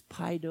 It's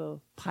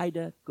paidagogos.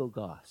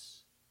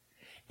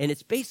 And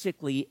it's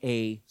basically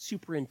a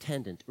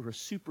superintendent or a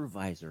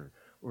supervisor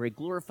or a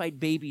glorified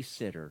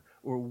babysitter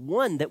or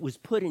one that was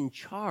put in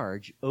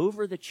charge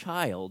over the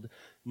child,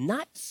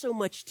 not so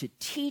much to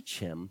teach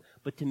him,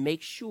 but to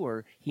make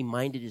sure he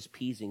minded his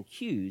P's and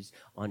Q's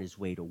on his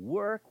way to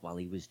work, while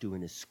he was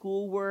doing his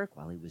schoolwork,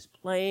 while he was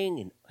playing,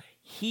 and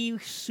he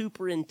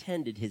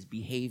superintended his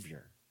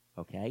behavior,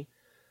 okay?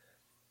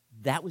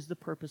 That was the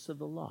purpose of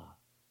the law.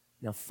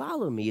 Now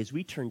follow me as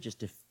we turn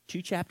just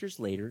 2 chapters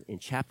later in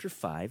chapter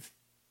 5,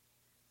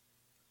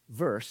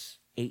 verse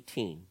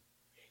 18.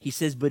 He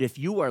says, but if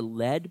you are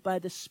led by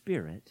the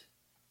Spirit,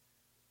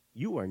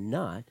 you are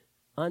not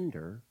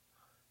under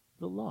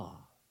the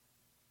law.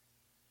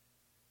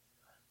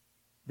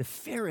 The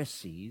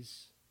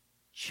Pharisees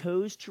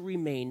chose to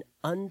remain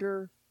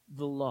under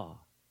the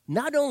law.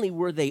 Not only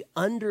were they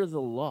under the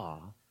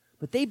law,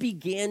 but they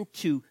began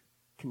to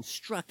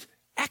construct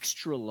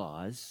extra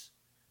laws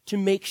to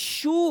make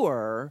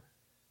sure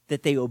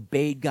that they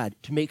obeyed God,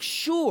 to make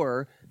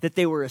sure that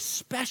they were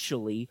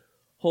especially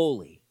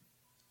holy.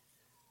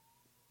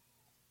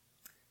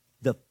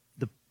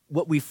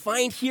 What we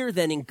find here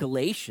then in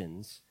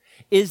Galatians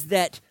is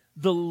that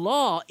the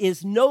law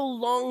is no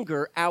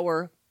longer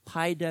our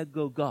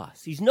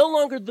pedagogos. He's no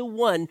longer the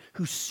one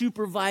who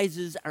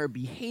supervises our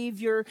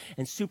behavior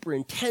and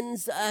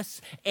superintends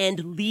us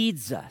and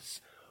leads us.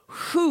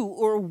 Who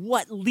or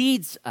what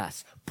leads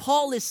us?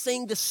 Paul is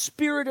saying the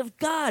Spirit of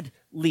God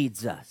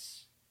leads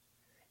us.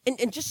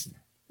 And just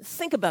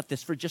think about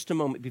this for just a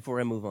moment before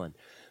I move on.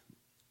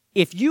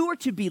 If you were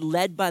to be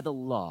led by the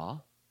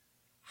law,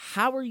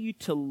 how are you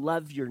to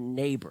love your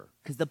neighbor?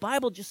 Because the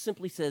Bible just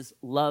simply says,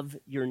 love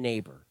your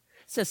neighbor.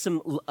 It says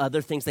some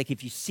other things like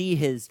if you see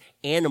his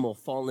animal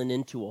fallen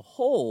into a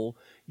hole,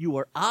 you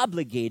are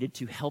obligated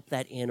to help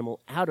that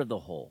animal out of the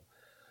hole.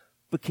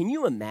 But can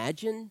you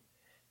imagine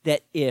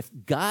that if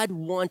God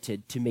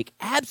wanted to make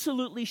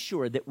absolutely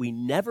sure that we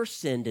never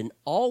sinned and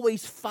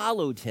always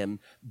followed him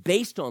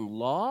based on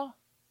law,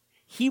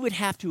 he would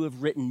have to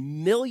have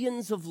written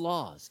millions of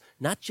laws,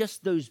 not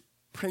just those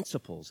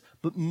principles,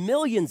 but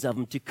millions of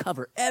them to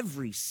cover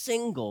every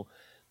single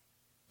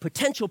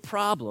potential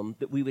problem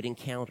that we would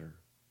encounter.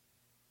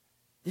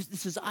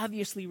 This is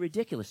obviously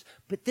ridiculous,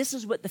 but this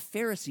is what the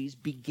Pharisees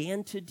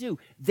began to do.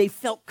 They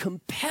felt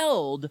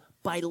compelled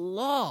by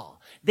law.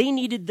 They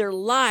needed their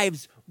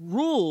lives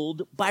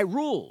ruled by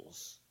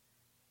rules.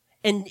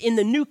 And in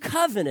the new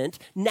covenant,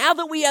 now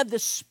that we have the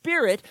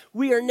Spirit,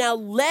 we are now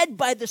led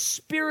by the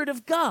Spirit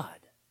of God.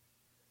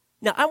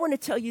 Now, I want to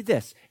tell you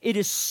this. It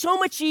is so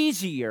much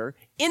easier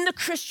in the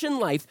Christian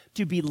life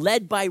to be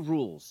led by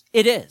rules.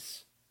 It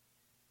is.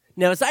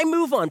 Now, as I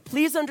move on,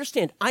 please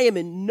understand, I am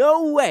in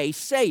no way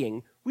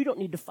saying we don't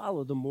need to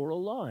follow the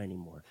moral law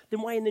anymore.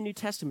 Then why in the New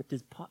Testament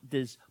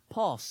does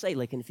Paul say,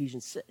 like in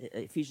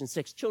Ephesians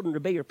 6, children,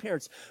 obey your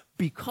parents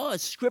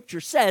because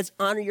Scripture says,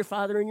 honor your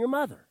father and your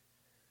mother.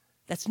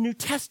 That's New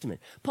Testament.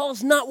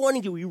 Paul's not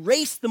wanting to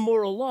erase the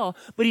moral law,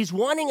 but he's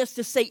wanting us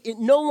to say it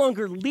no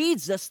longer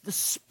leads us, the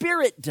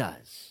Spirit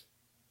does.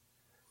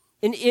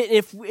 And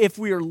if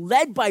we are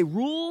led by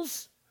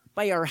rules,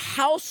 by our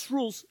house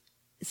rules,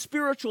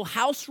 spiritual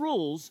house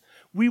rules,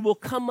 we will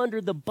come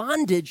under the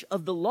bondage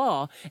of the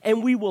law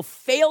and we will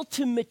fail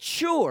to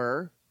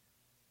mature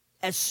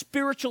as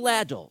spiritual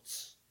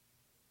adults.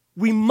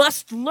 We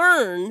must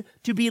learn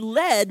to be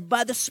led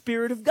by the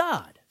Spirit of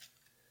God.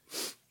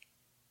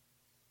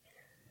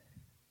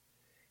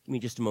 Give me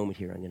just a moment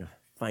here. I'm going to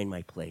find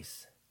my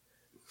place.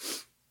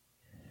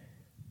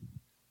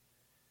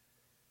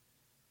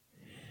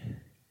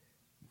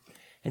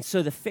 And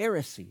so the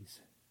Pharisees,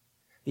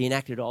 they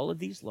enacted all of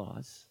these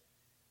laws.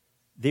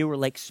 They were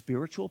like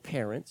spiritual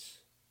parents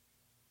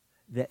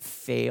that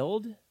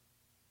failed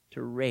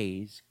to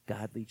raise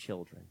godly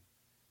children.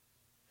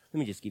 Let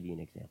me just give you an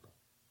example.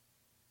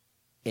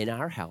 In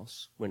our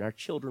house, when our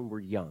children were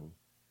young,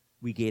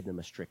 we gave them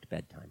a strict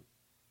bedtime.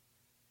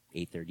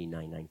 8:30,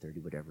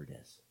 9:30, whatever it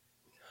is.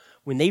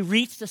 When they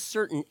reached a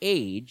certain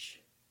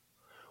age,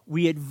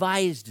 we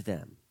advised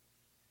them.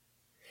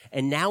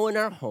 And now in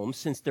our home,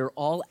 since they're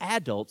all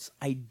adults,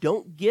 I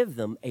don't give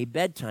them a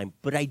bedtime,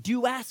 but I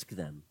do ask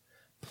them,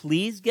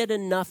 please get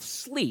enough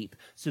sleep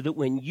so that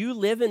when you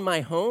live in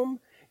my home,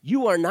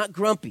 you are not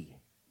grumpy.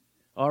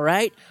 All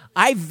right?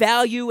 I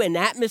value an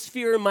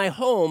atmosphere in my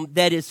home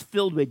that is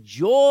filled with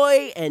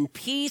joy and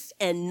peace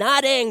and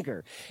not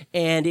anger.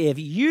 And if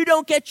you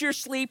don't get your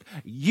sleep,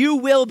 you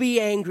will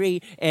be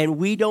angry, and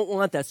we don't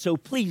want that. So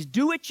please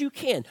do what you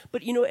can.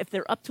 But you know, if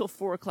they're up till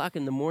 4 o'clock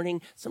in the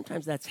morning,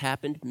 sometimes that's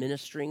happened,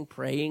 ministering,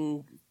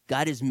 praying,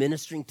 God is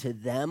ministering to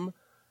them.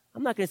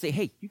 I'm not going to say,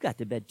 hey, you got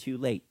to bed too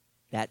late.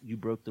 That you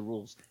broke the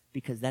rules,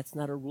 because that's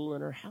not a rule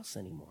in our house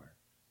anymore.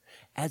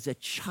 As a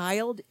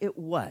child, it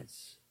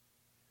was.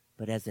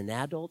 But as an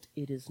adult,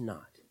 it is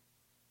not.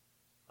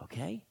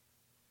 Okay?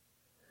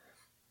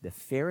 The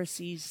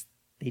Pharisees,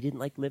 they didn't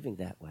like living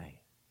that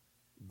way.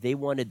 They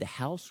wanted the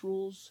house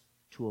rules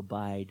to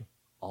abide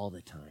all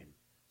the time.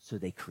 So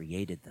they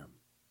created them.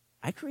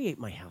 I create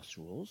my house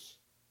rules.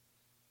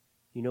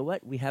 You know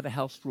what? We have a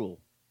house rule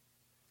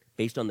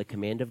based on the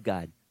command of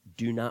God.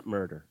 Do not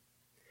murder.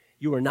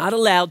 You are not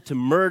allowed to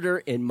murder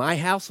in my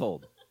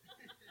household.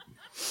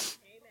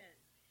 Amen.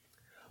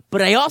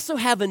 But I also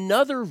have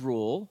another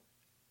rule.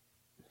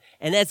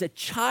 And as a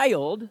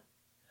child,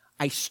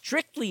 I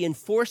strictly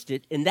enforced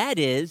it, and that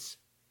is,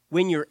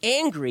 when you're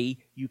angry,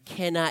 you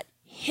cannot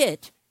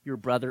hit your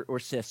brother or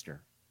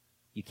sister.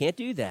 You can't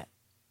do that.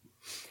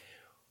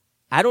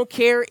 I don't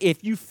care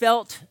if you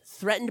felt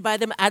threatened by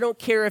them. I don't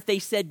care if they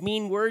said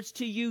mean words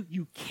to you.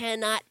 You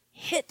cannot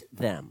hit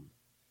them.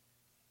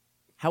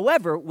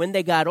 However, when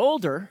they got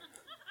older,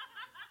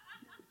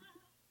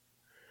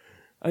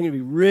 I'm going to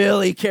be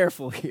really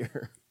careful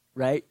here,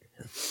 right?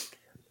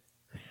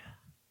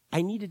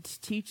 I needed to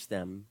teach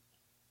them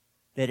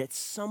that at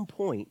some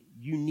point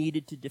you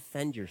needed to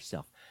defend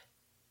yourself.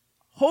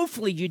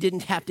 Hopefully you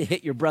didn't have to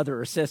hit your brother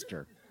or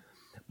sister.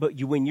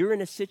 But when you're in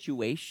a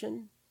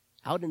situation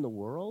out in the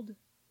world,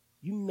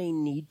 you may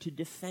need to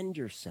defend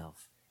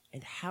yourself.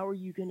 And how are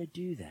you going to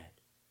do that?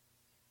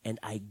 and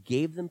I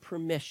gave them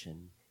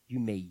permission. You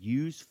may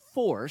use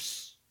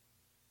force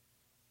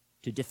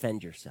to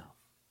defend yourself.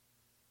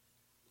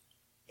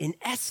 In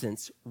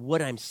essence,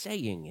 what I'm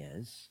saying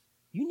is,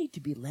 you need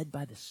to be led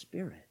by the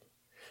Spirit.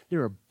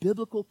 There are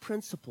biblical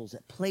principles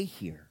at play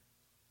here.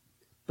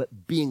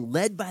 But being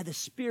led by the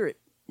Spirit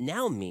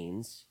now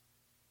means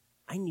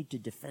I need to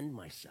defend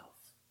myself.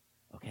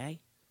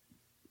 Okay?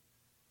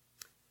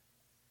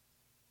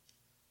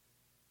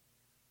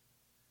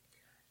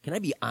 Can I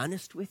be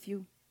honest with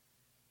you?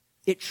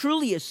 It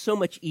truly is so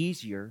much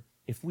easier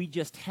if we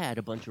just had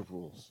a bunch of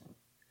rules.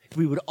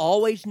 We would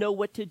always know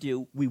what to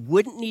do. We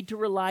wouldn't need to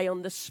rely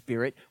on the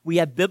Spirit. We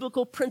have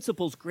biblical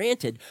principles,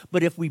 granted,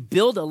 but if we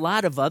build a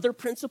lot of other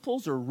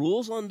principles or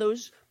rules on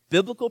those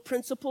biblical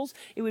principles,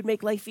 it would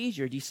make life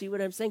easier. Do you see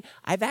what I'm saying?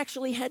 I've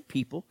actually had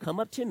people come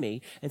up to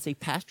me and say,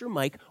 Pastor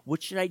Mike,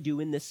 what should I do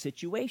in this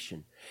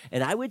situation?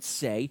 And I would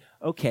say,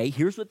 okay,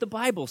 here's what the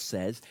Bible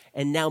says.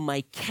 And now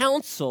my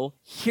counsel,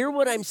 hear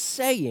what I'm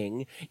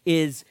saying,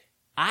 is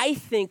I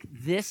think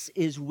this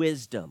is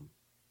wisdom.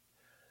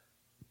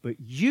 But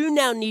you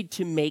now need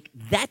to make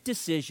that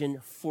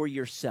decision for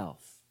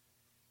yourself.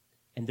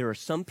 And there are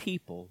some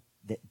people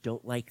that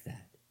don't like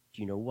that.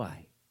 Do you know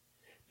why?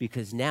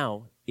 Because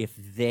now, if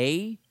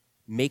they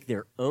make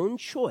their own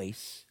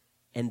choice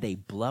and they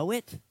blow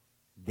it,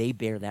 they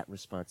bear that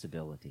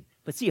responsibility.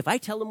 But see, if I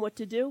tell them what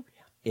to do,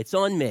 it's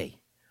on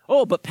me.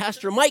 Oh, but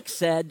Pastor Mike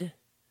said,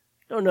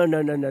 no.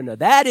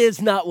 That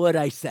is not what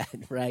I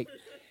said, right?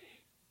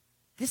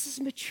 This is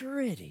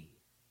maturity.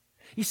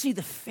 You see,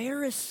 the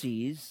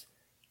Pharisees,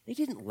 they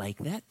didn't like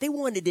that. They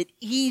wanted it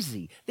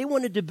easy. They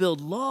wanted to build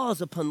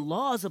laws upon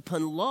laws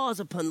upon laws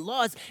upon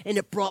laws, and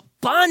it brought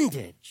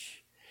bondage.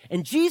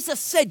 And Jesus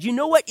said, you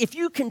know what? If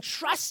you can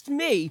trust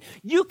me,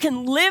 you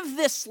can live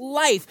this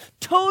life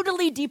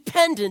totally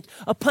dependent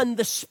upon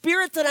the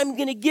Spirit that I'm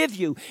going to give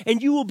you,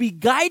 and you will be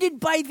guided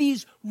by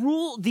these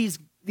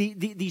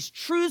these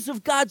truths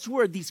of God's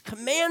word, these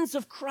commands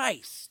of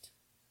Christ.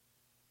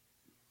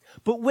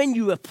 But when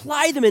you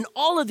apply them in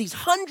all of these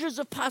hundreds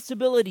of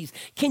possibilities,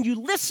 can you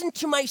listen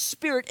to my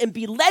Spirit and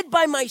be led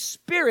by my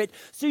Spirit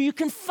so you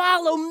can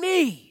follow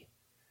me?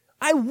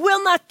 I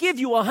will not give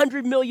you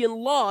 100 million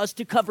laws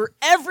to cover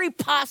every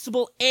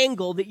possible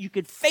angle that you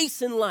could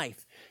face in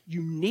life.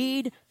 You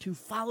need to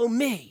follow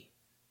me.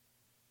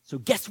 So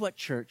guess what,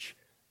 church?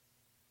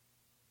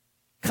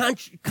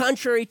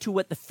 Contrary to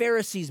what the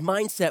Pharisees'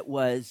 mindset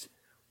was,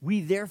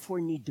 we therefore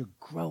need to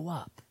grow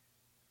up.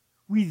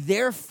 We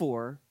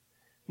therefore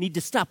need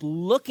to stop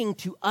looking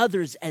to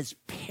others as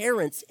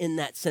parents in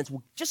that sense.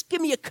 Well, just give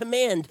me a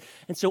command,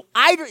 and so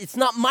it's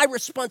not my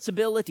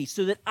responsibility,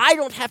 so that I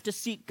don't have to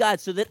seek God,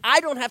 so that I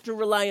don't have to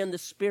rely on the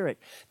Spirit.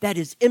 That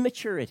is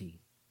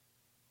immaturity.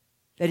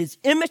 That is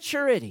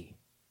immaturity.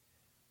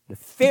 The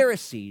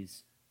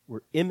Pharisees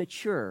were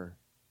immature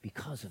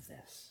because of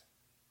this.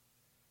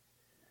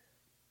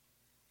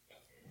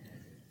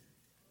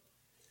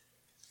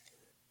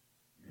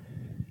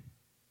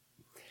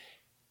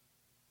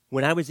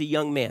 When I was a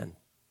young man,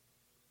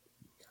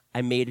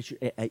 I made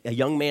a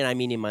young man, I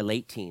mean in my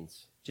late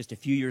teens, just a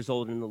few years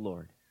old in the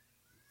Lord.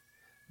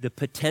 The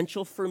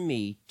potential for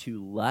me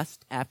to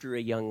lust after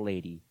a young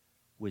lady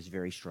was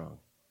very strong.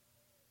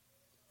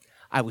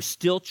 I was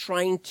still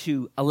trying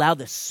to allow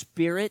the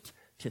Spirit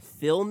to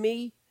fill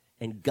me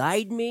and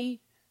guide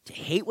me, to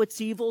hate what's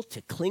evil,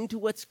 to cling to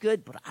what's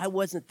good, but I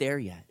wasn't there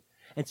yet.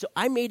 And so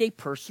I made a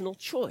personal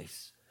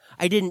choice.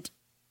 I didn't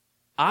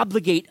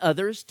obligate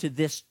others to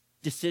this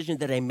decision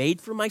that I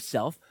made for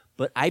myself,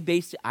 but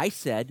I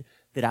said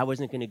that I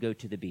wasn't going to go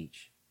to the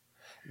beach.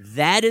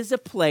 That is a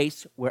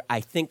place where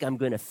I think I'm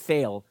going to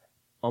fail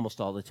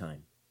almost all the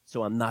time.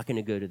 So I'm not going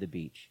to go to the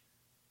beach.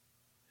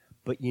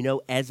 But you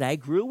know, as I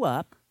grew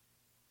up,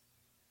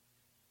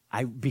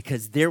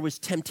 because there was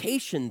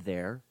temptation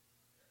there,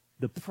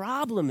 the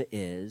problem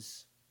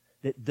is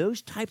that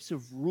those types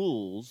of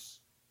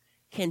rules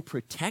can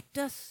protect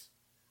us,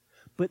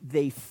 but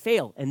they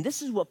fail. And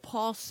this is what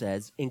Paul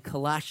says in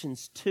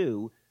Colossians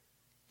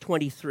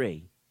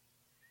 2:23.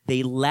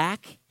 They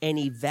lack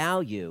any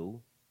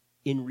value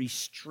in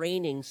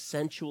restraining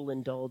sensual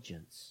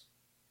indulgence.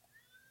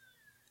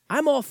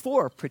 I'm all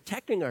for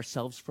protecting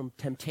ourselves from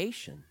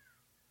temptation.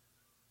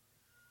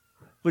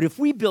 But if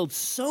we build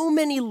so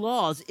many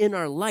laws in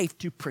our life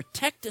to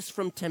protect us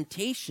from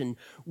temptation,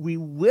 we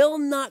will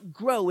not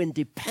grow in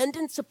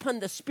dependence upon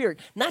the Spirit,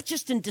 not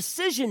just in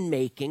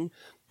decision-making,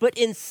 but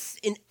in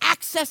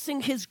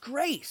accessing His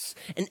grace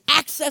and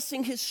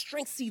accessing His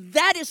strength. See,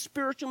 that is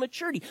spiritual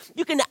maturity.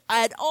 You can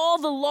add all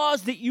the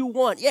laws that you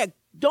want. Yeah,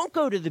 don't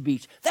go to the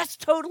beach. That's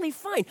totally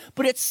fine.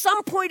 But at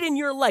some point in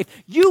your life,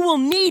 you will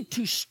need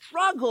to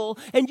struggle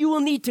and you will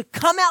need to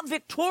come out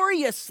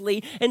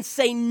victoriously and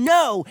say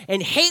no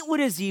and hate what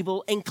is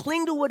evil and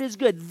cling to what is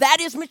good. That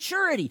is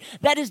maturity.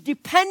 That is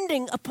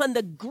depending upon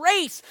the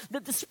grace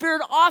that the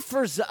Spirit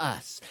offers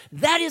us.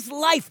 That is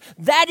life.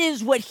 That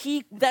is what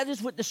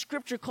the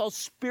Scripture calls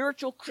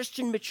spiritual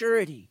Christian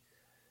maturity.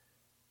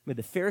 But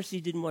the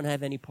Pharisees didn't want to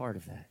have any part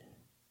of that.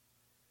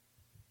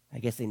 I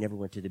guess they never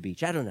went to the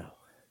beach. I don't know.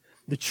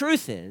 The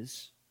truth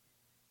is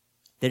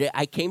that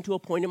I came to a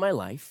point in my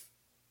life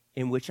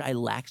in which I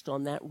laxed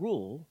on that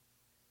rule,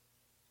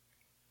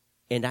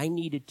 and I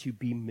needed to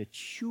be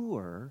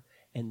mature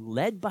and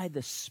led by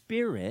the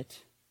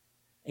Spirit.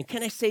 And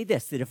can I say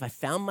this, that if I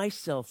found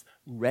myself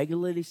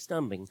regularly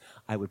stumbling,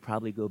 I would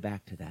probably go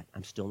back to that.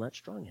 I'm still not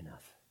strong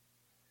enough.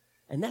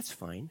 And that's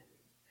fine.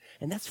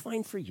 And that's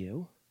fine for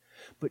you.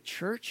 But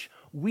church,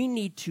 we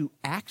need to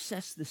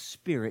access the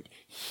Spirit,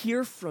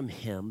 hear from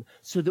Him,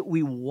 so that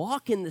we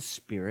walk in the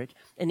Spirit.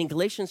 And in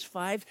Galatians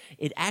 5,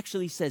 it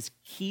actually says,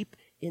 keep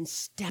in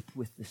step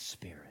with the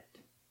Spirit.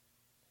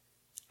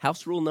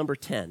 House rule number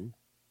 10,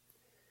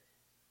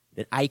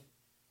 that I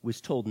was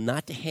told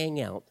not to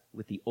hang out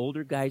with the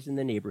older guys in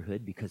the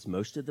neighborhood because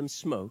most of them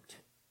smoked.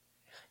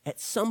 At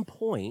some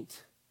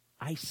point,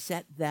 I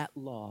set that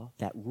law,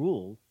 that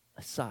rule,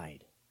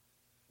 aside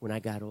when I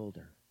got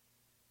older.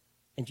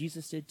 And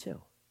Jesus did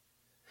too.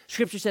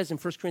 Scripture says in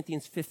 1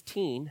 Corinthians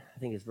 15, I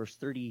think it's verse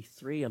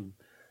 33,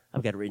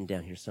 I've got it written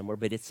down here somewhere,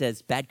 but it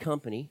says, bad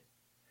company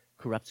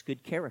corrupts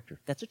good character.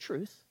 That's a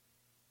truth.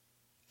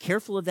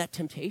 Careful of that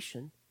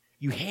temptation.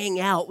 You hang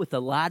out with a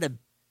lot of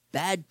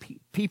bad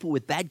people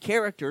with bad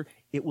character,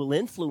 it will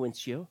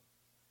influence you.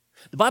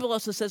 The Bible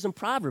also says in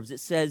Proverbs, it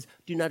says,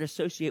 do not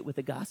associate with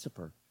a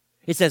gossiper.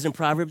 It says in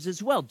Proverbs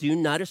as well, do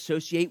not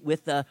associate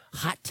with a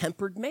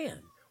hot-tempered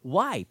man.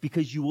 Why?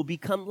 Because you will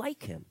become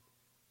like him.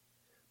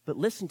 But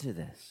listen to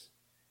this.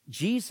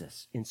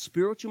 Jesus, in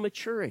spiritual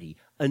maturity,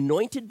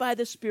 anointed by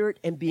the Spirit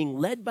and being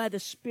led by the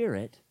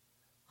Spirit,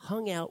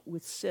 hung out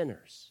with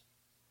sinners.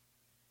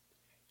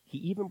 He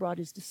even brought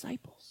his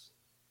disciples.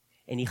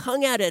 And he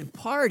hung out at a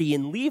party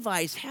in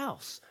Levi's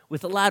house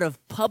with a lot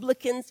of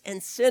publicans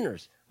and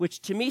sinners,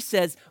 which to me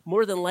says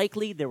more than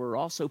likely there were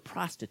also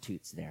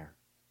prostitutes there.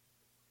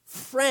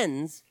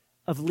 Friends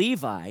of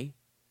Levi,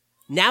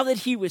 now that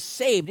he was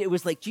saved, it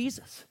was like,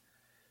 Jesus,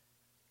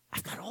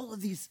 I've got all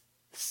of these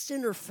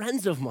sinner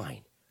friends of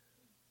mine.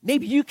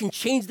 Maybe you can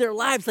change their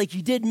lives like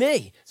you did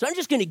me. So I'm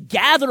just going to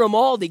gather them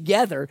all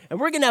together, and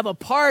we're going to have a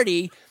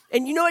party.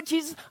 And you know what,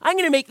 Jesus? I'm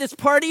going to make this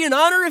party in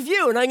honor of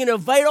you, and I'm going to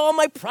invite all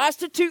my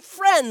prostitute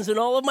friends and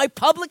all of my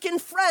publican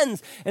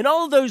friends and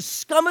all of those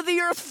scum of the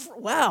earth.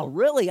 Wow,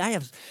 really?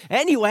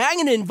 Anyway, I'm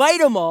going to invite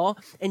them all.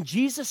 And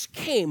Jesus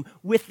came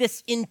with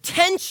this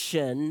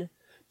intention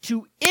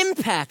to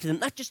impact them,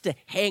 not just to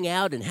hang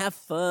out and have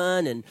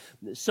fun and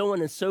so on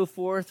and so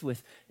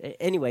forth.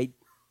 Anyway,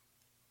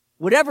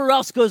 whatever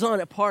else goes on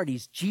at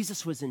parties,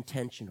 Jesus was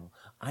intentional.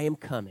 I am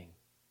coming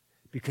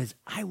because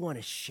I want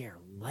to share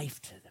life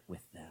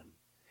with them.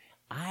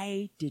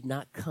 I did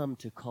not come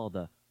to call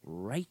the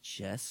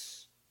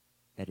righteous,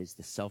 that is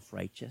the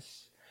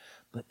self-righteous,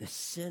 but the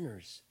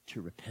sinners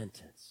to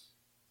repentance.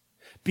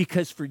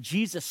 Because for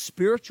Jesus,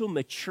 spiritual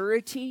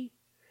maturity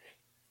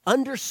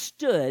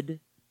understood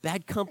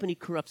bad company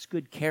corrupts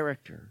good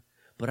character,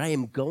 but I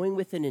am going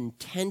with an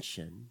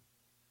intention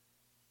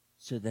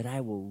so that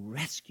I will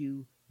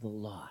rescue the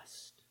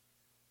lost.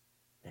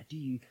 Now, do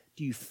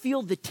you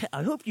feel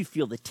I hope you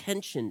feel the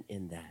tension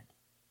in that.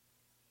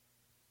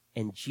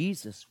 And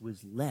Jesus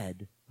was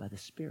led by the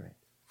Spirit.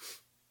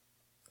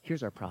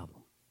 Here's our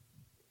problem.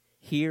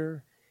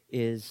 Here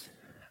is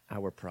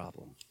our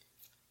problem.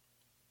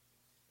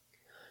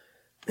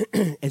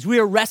 As we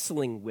are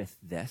wrestling with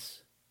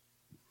this,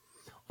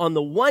 on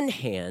the one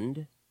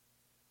hand,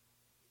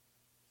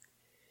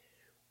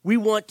 we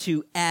want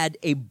to add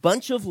a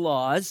bunch of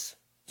laws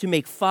to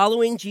make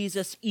following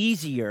Jesus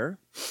easier.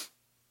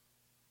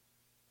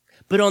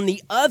 But on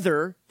the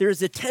other,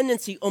 there's a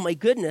tendency, oh my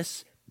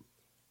goodness,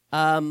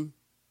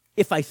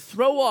 if I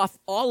throw off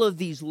all of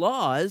these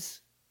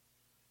laws,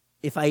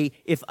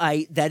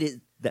 that is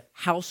the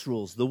house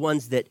rules, the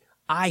ones that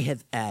I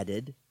have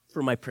added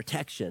for my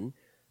protection,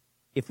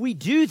 if we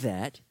do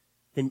that,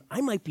 then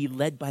I might be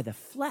led by the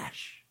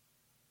flesh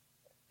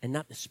and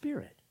not the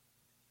Spirit.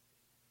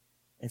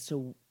 And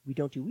so we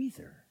don't do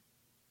either.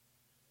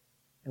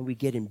 And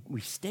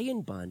we stay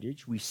in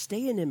bondage, we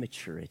stay in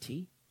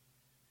immaturity.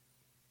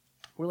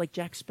 We're like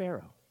Jack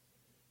Sparrow,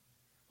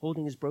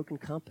 holding his broken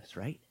compass,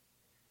 right?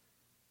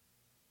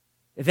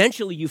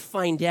 Eventually you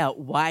find out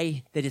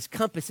why that his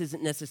compass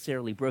isn't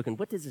necessarily broken.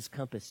 What does his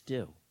compass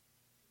do?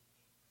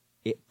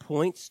 It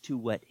points to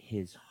what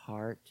his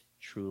heart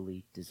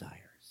truly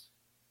desires.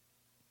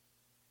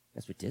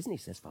 That's what Disney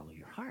says, follow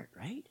your heart,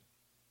 right?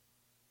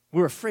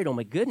 We're afraid, oh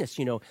my goodness,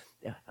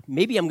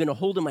 maybe I'm going to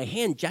hold in my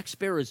hand Jack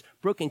Sparrow's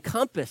broken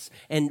compass,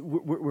 and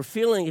we're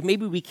feeling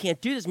maybe we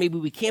can't do this, maybe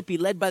we can't be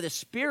led by the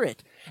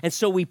Spirit. And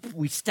so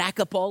we stack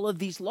up all of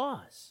these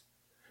laws.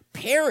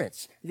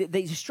 Parents,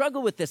 they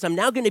struggle with this. I'm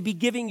now going to be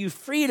giving you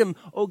freedom.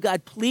 Oh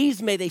God,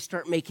 please may they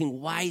start making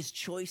wise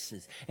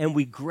choices. And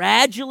we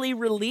gradually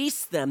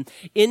release them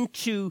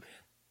into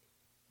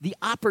the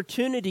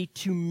opportunity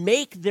to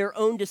make their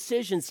own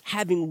decisions,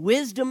 having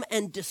wisdom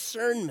and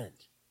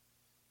discernment.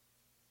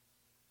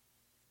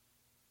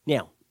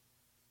 Now,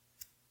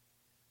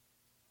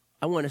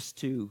 I want us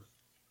to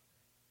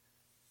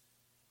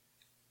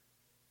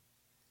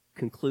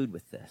conclude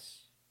with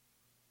this.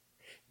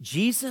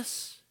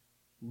 Jesus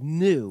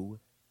knew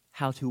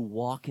how to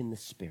walk in the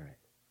Spirit.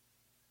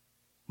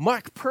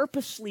 Mark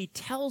purposely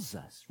tells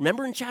us,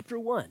 remember in chapter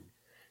 1,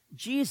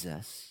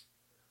 Jesus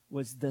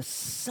was the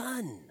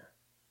Son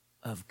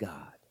of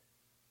God.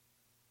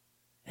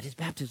 At his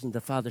baptism,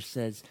 the Father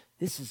says,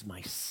 "This is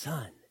my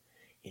Son,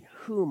 in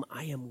whom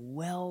I am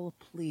well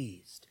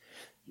pleased."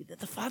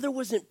 The Father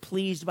wasn't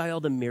pleased by all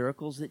the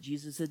miracles that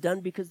Jesus had done,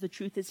 because the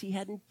truth is he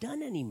hadn't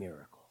done any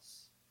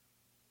miracles.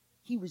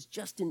 He was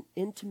just in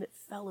intimate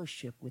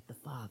fellowship with the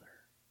Father.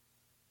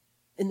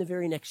 In the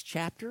very next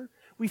chapter,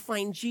 we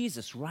find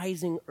Jesus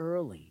rising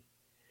early,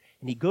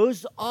 and he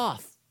goes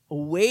off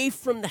away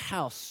from the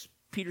house,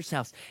 Peter's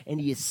house, and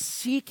he is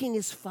seeking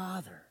his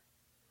Father.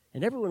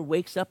 And everyone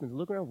wakes up and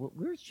look around.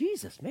 Where's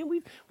Jesus? Man,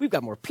 we've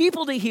got more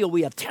people to heal.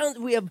 We have talent.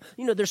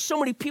 There's so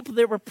many people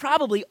that were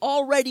probably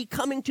already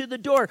coming to the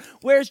door.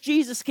 Where's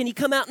Jesus? Can he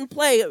come out and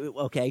play?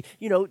 Okay,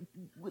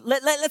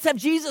 let's have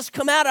Jesus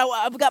come out.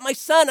 I've got my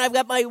son. I've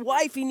got my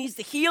wife. He needs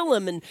to heal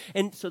him.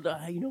 And so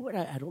you know what?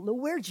 I don't know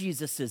where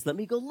Jesus is. Let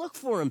me go look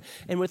for him.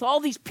 And with all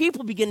these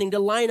people beginning to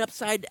line up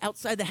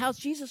outside the house,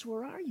 Jesus,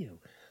 where are you?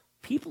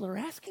 People are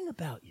asking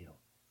about you.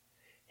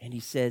 And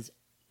he says,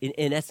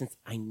 in essence,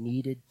 I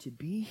needed to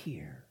be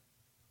here.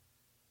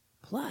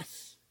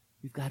 Plus,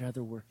 we've got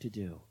other work to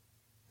do.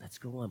 Let's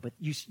go on. But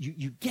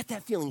you get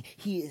that feeling.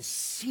 He is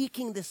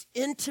seeking this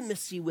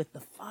intimacy with the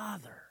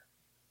Father.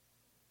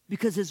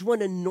 Because as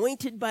one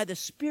anointed by the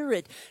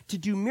Spirit to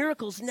do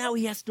miracles, now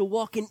he has to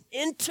walk in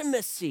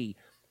intimacy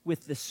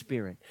with the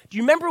Spirit. Do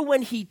you remember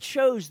when he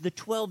chose the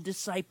 12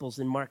 disciples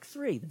in Mark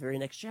 3, the very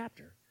next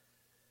chapter?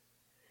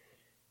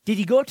 Did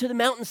he go up to the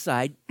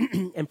mountainside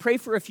and pray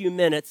for a few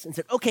minutes and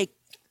said, okay,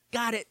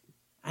 got it.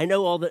 I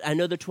know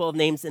the 12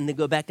 names, and then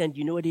go back down. Do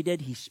you know what he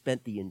did? He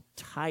spent the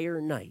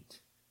entire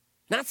night,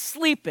 not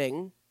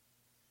sleeping,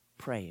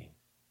 praying.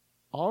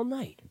 All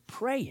night,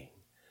 praying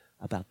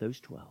about those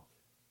 12.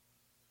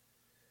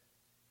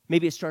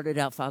 Maybe it started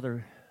out,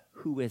 Father,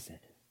 who is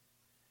it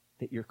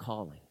that you're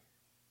calling?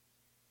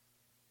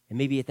 And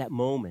maybe at that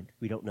moment,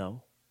 we don't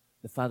know,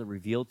 the Father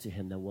revealed to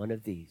him that one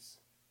of these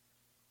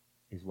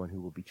is one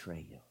who will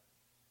betray you.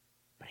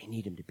 But I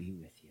need him to be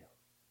with you.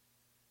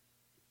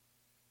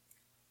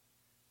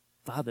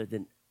 Father,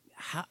 then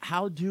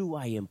how do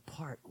I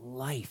impart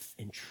life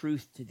and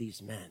truth to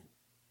these men?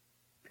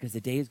 Because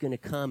the day is going to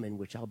come in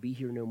which I'll be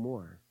here no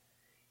more,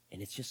 and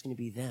it's just going to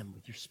be them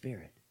with your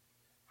Spirit.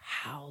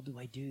 How do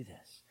I do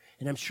this?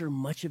 And I'm sure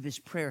much of his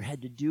prayer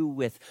had to do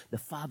with the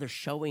Father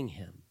showing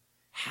him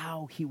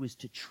how he was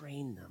to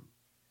train them.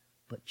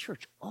 But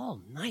church,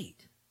 all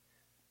night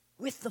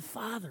with the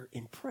Father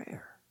in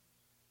prayer.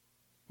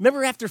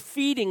 Remember after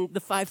feeding the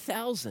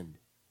 5,000,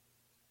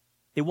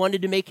 they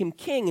wanted to make him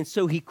king, and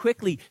so he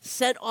quickly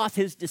sent off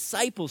his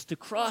disciples to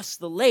cross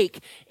the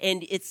lake,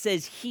 and it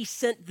says he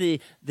sent the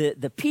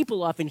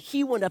people off, and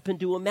he went up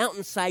into a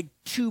mountainside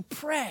to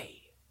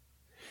pray.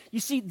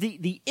 You see,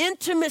 the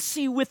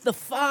intimacy with the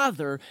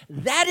Father,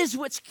 that is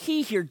what's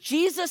key here.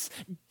 Jesus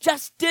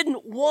just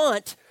didn't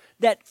want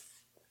that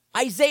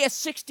Isaiah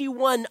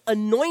 61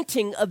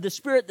 anointing of the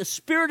Spirit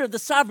of the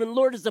sovereign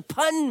Lord is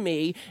upon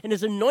me and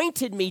has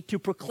anointed me to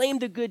proclaim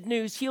the good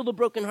news, heal the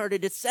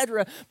brokenhearted,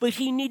 etc. But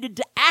he needed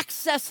to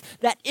access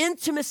that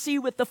intimacy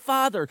with the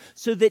Father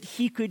so that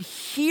he could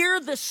hear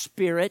the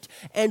Spirit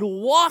and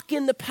walk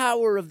in the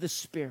power of the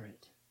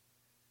Spirit,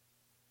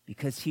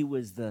 because he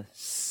was the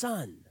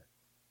Son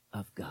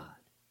of God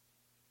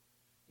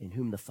in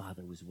whom the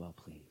Father was well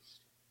pleased.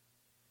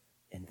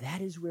 And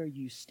that is where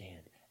you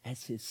stand,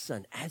 as his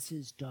son, as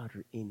his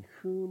daughter, in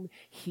whom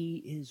he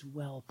is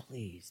well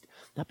pleased.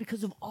 Not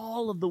because of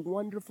all of the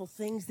wonderful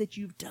things that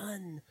you've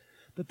done,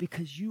 but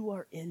because you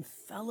are in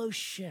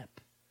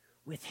fellowship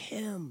with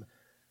him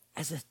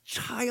as a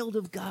child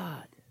of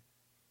God.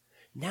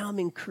 Now I'm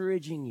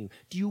encouraging you.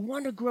 Do you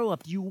want to grow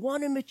up? Do you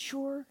want to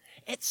mature?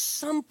 At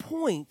some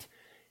point,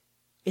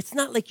 it's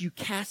not like you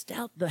cast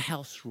out the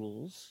house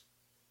rules,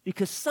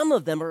 because some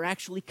of them are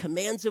actually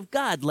commands of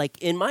God, like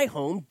in my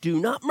home, do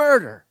not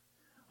murder.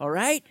 All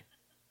right?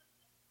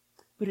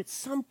 But at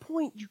some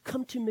point, you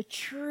come to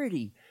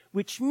maturity,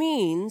 which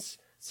means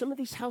some of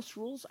these house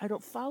rules I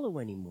don't follow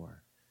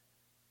anymore.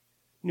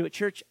 You know, at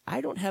church,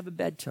 I don't have a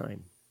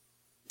bedtime.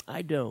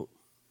 I don't.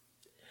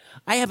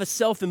 I have a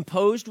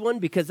self-imposed one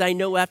because I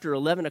know after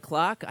 11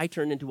 o'clock, I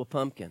turn into a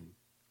pumpkin.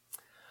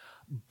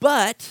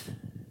 But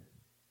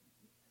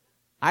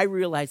I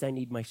realize I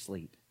need my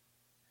sleep.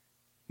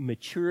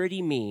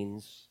 Maturity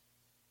means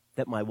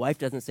that my wife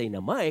doesn't say,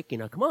 now, Mike,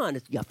 come on,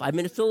 you got 5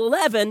 minutes till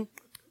 11.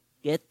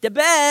 Get to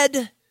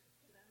bed.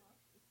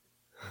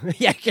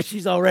 Yeah, because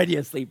she's already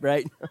asleep,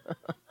 right?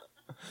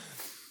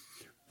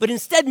 But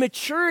instead,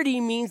 maturity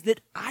means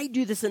that I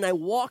do this and I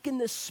walk in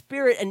the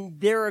Spirit,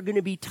 and there are going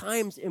to be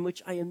times in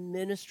which I am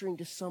ministering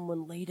to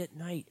someone late at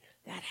night.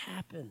 That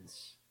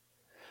happens.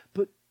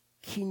 But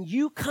Can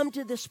you come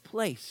to this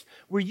place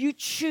where you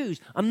choose?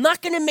 I'm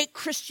not going to make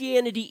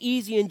Christianity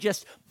easy and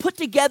just put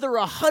together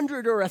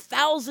 100 or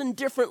 1,000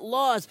 different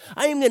laws.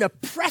 I am going to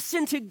press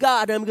into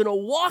God. I'm going to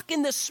walk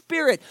in the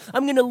Spirit.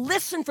 I'm going to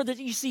listen for this.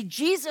 You see,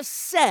 Jesus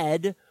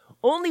said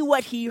only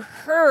what he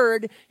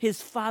heard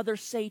his Father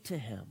say to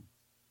him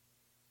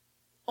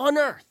on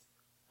earth.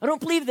 I don't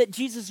believe that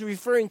Jesus is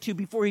referring to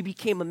before he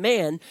became a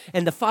man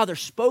and the Father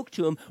spoke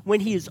to him.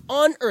 When he is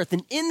on earth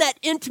and in that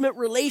intimate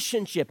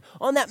relationship,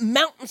 on that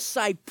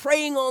mountainside,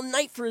 praying all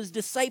night for his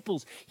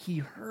disciples, he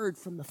heard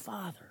from the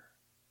Father.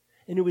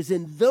 And it was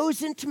in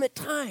those intimate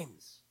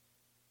times.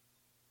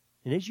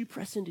 And as you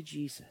press into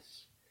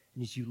Jesus,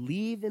 and as you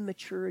leave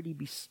immaturity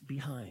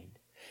behind,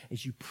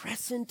 as you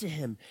press into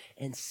him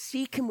and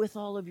seek him with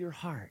all of your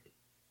heart,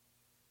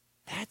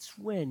 that's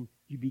when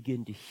you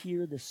begin to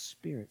hear the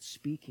Spirit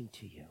speaking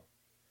to you.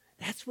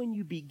 That's when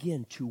you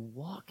begin to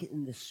walk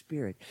in the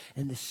Spirit,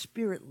 and the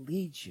Spirit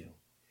leads you.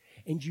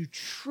 And you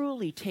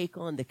truly take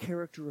on the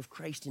character of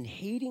Christ in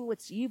hating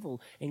what's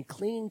evil and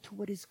clinging to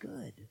what is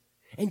good.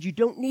 And you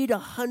don't need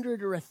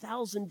 100 or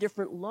 1,000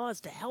 different laws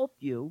to help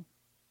you,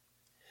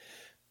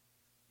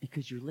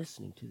 because you're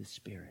listening to the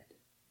Spirit.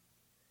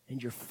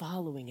 And you're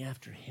following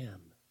after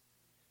him.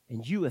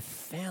 And you have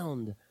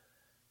found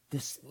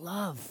this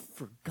love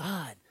for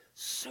God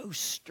so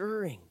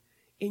stirring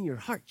in your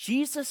heart.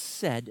 Jesus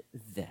said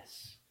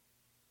this: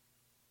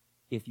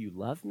 if you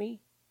love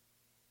me,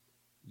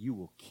 you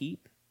will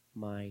keep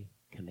my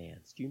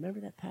commands. Do you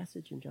remember that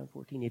passage in John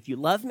 14? If you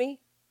love me,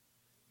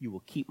 you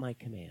will keep my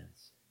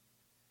commands.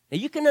 Now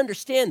you can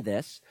understand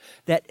this,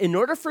 that in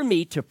order for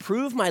me to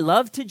prove my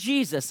love to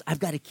Jesus, I've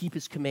got to keep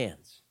his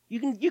commands.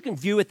 You can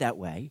view it that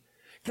way.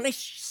 Can I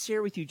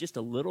share with you just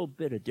a little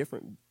bit, a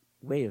different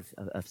way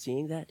of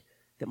seeing that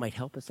might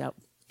help us out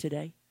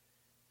today?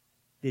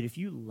 That if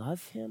you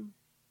love him,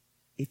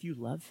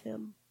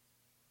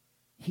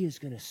 he is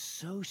going to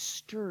so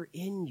stir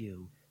in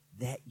you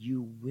that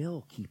you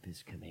will keep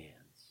his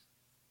commands.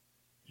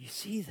 You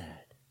see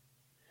that?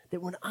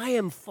 That when I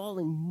am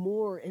falling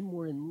more and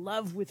more in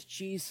love with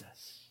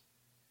Jesus,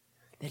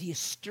 that he is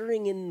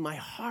stirring in my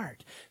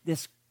heart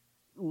this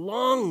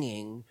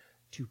longing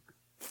to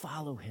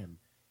follow him.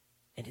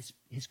 And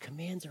his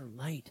commands are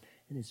light,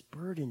 and his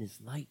burden is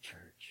light,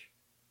 church.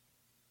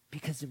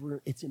 Because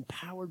it's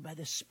empowered by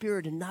the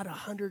Spirit and not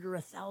 100 or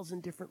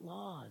 1,000 different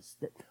laws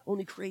that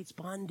only creates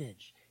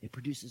bondage. It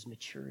produces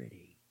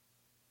maturity.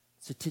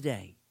 So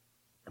today,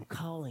 I'm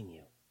calling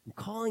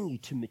you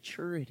to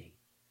maturity.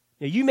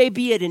 Now, you may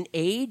be at an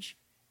age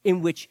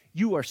in which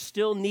you are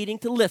still needing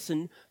to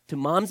listen to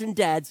mom's and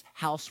dad's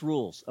house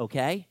rules,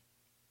 okay?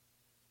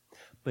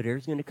 But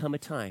there's going to come a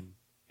time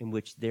in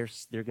which they're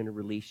going to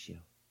release you.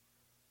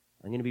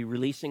 I'm going to be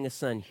releasing a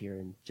son here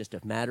in just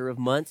a matter of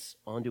months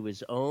onto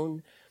his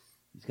own.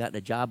 He's gotten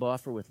a job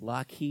offer with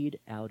Lockheed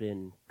out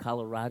in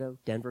Colorado,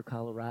 Denver,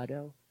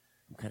 Colorado.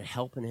 I'm kind of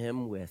helping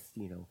him with,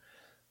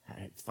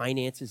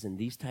 finances and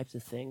these types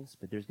of things.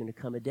 But there's going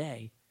to come a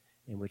day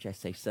in which I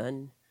say,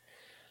 son,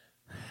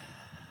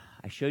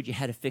 I showed you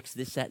how to fix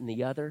this, that, and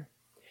the other.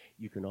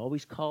 You can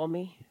always call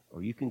me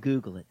or you can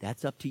Google it.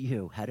 That's up to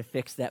you, how to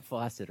fix that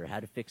faucet or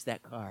how to fix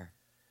that car.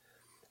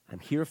 I'm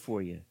here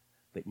for you.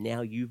 But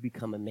now you've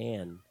become a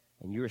man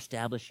and you're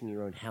establishing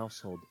your own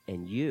household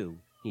and you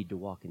need to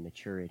walk in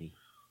maturity.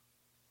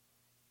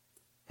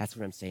 That's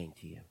what I'm saying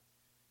to you.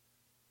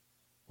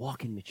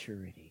 Walk in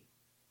maturity.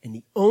 And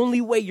the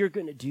only way you're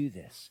going to do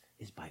this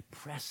is by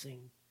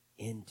pressing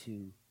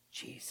into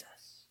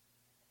Jesus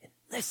and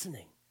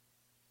listening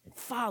and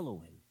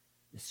following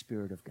the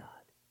Spirit of God.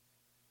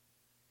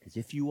 Because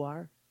if you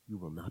are, you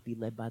will not be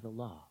led by the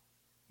law.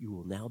 You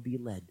will now be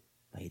led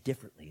by a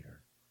different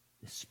leader,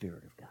 the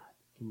Spirit of God.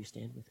 Can you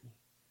stand with me?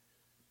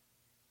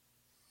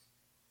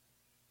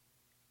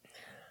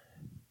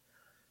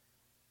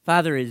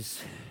 Father,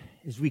 as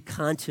we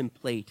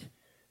contemplate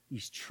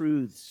these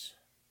truths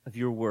of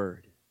your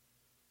word,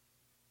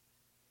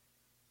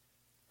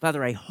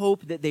 Father, I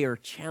hope that they are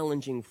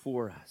challenging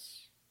for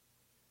us.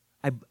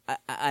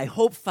 I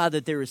hope, Father,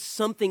 there is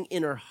something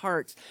in our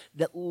hearts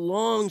that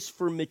longs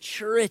for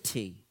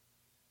maturity,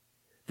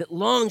 that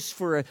longs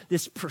for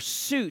this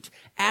pursuit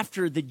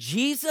after the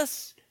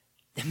Jesus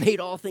that made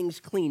all things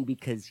clean,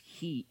 because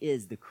he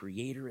is the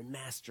creator and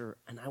master,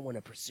 and I want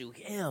to pursue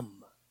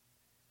him.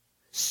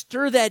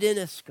 Stir that in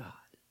us, God.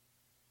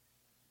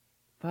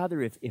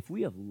 Father, if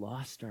we have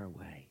lost our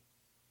way,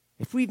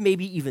 if we've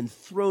maybe even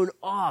thrown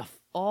off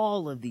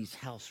all of these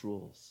house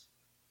rules,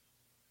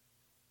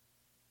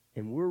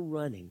 and we're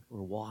running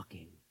or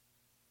walking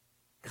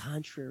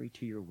contrary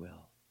to your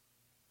will,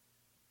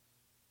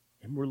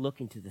 and we're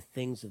looking to the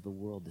things of the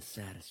world to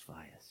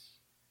satisfy us,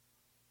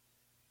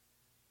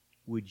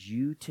 would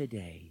you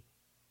today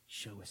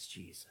show us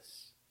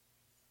Jesus,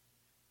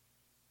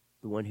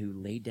 the one who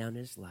laid down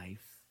his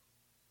life,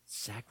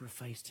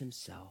 sacrificed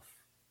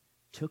himself,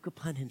 took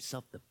upon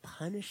himself the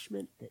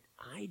punishment that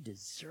I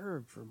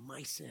deserved for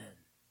my sin.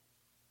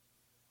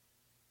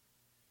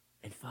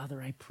 And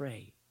Father, I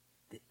pray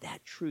that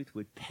that truth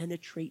would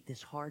penetrate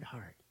this hard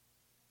heart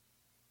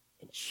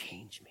and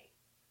change me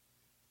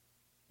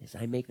as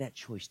I make that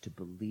choice to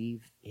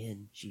believe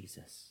in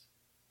Jesus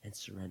and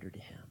surrender to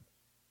him.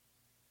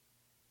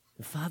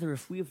 And Father,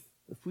 if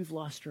we've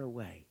lost our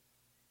way,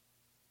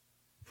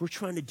 if we're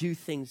trying to do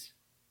things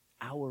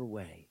our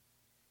way,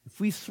 if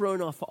we've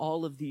thrown off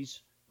all of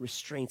these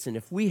restraints, and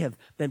if we have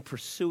been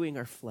pursuing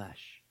our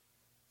flesh,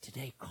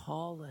 today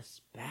call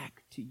us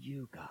back to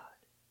you, God.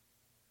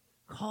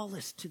 Call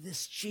us to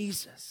this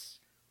Jesus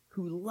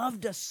who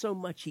loved us so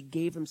much he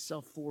gave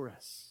himself for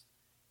us.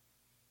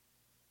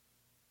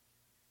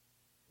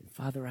 And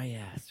Father, I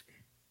ask,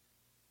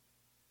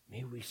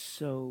 may we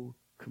so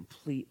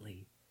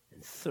completely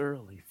and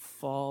thoroughly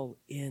fall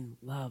in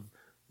love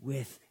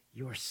with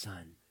your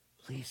Son.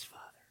 Please,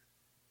 Father.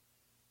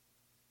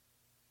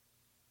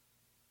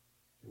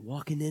 And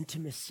walk in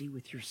intimacy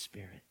with your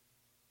Spirit.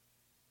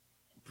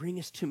 And bring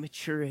us to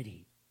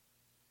maturity.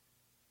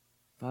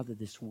 Father,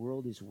 this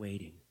world is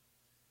waiting.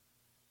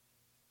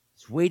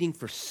 It's waiting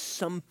for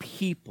some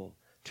people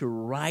to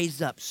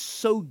rise up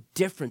so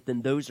different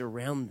than those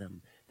around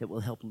them that will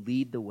help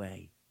lead the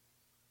way.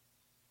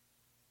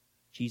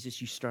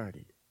 Jesus, you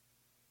started.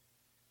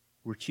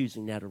 We're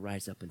choosing now to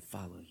rise up and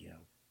follow you.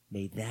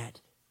 May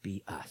that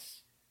be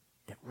us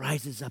that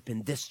rises up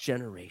in this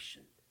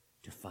generation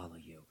to follow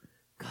you.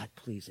 God,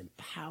 please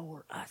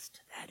empower us to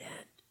that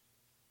end.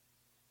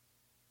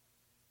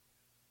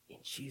 In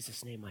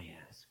Jesus' name I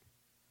ask.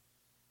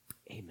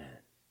 Amen.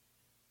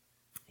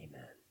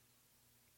 Amen.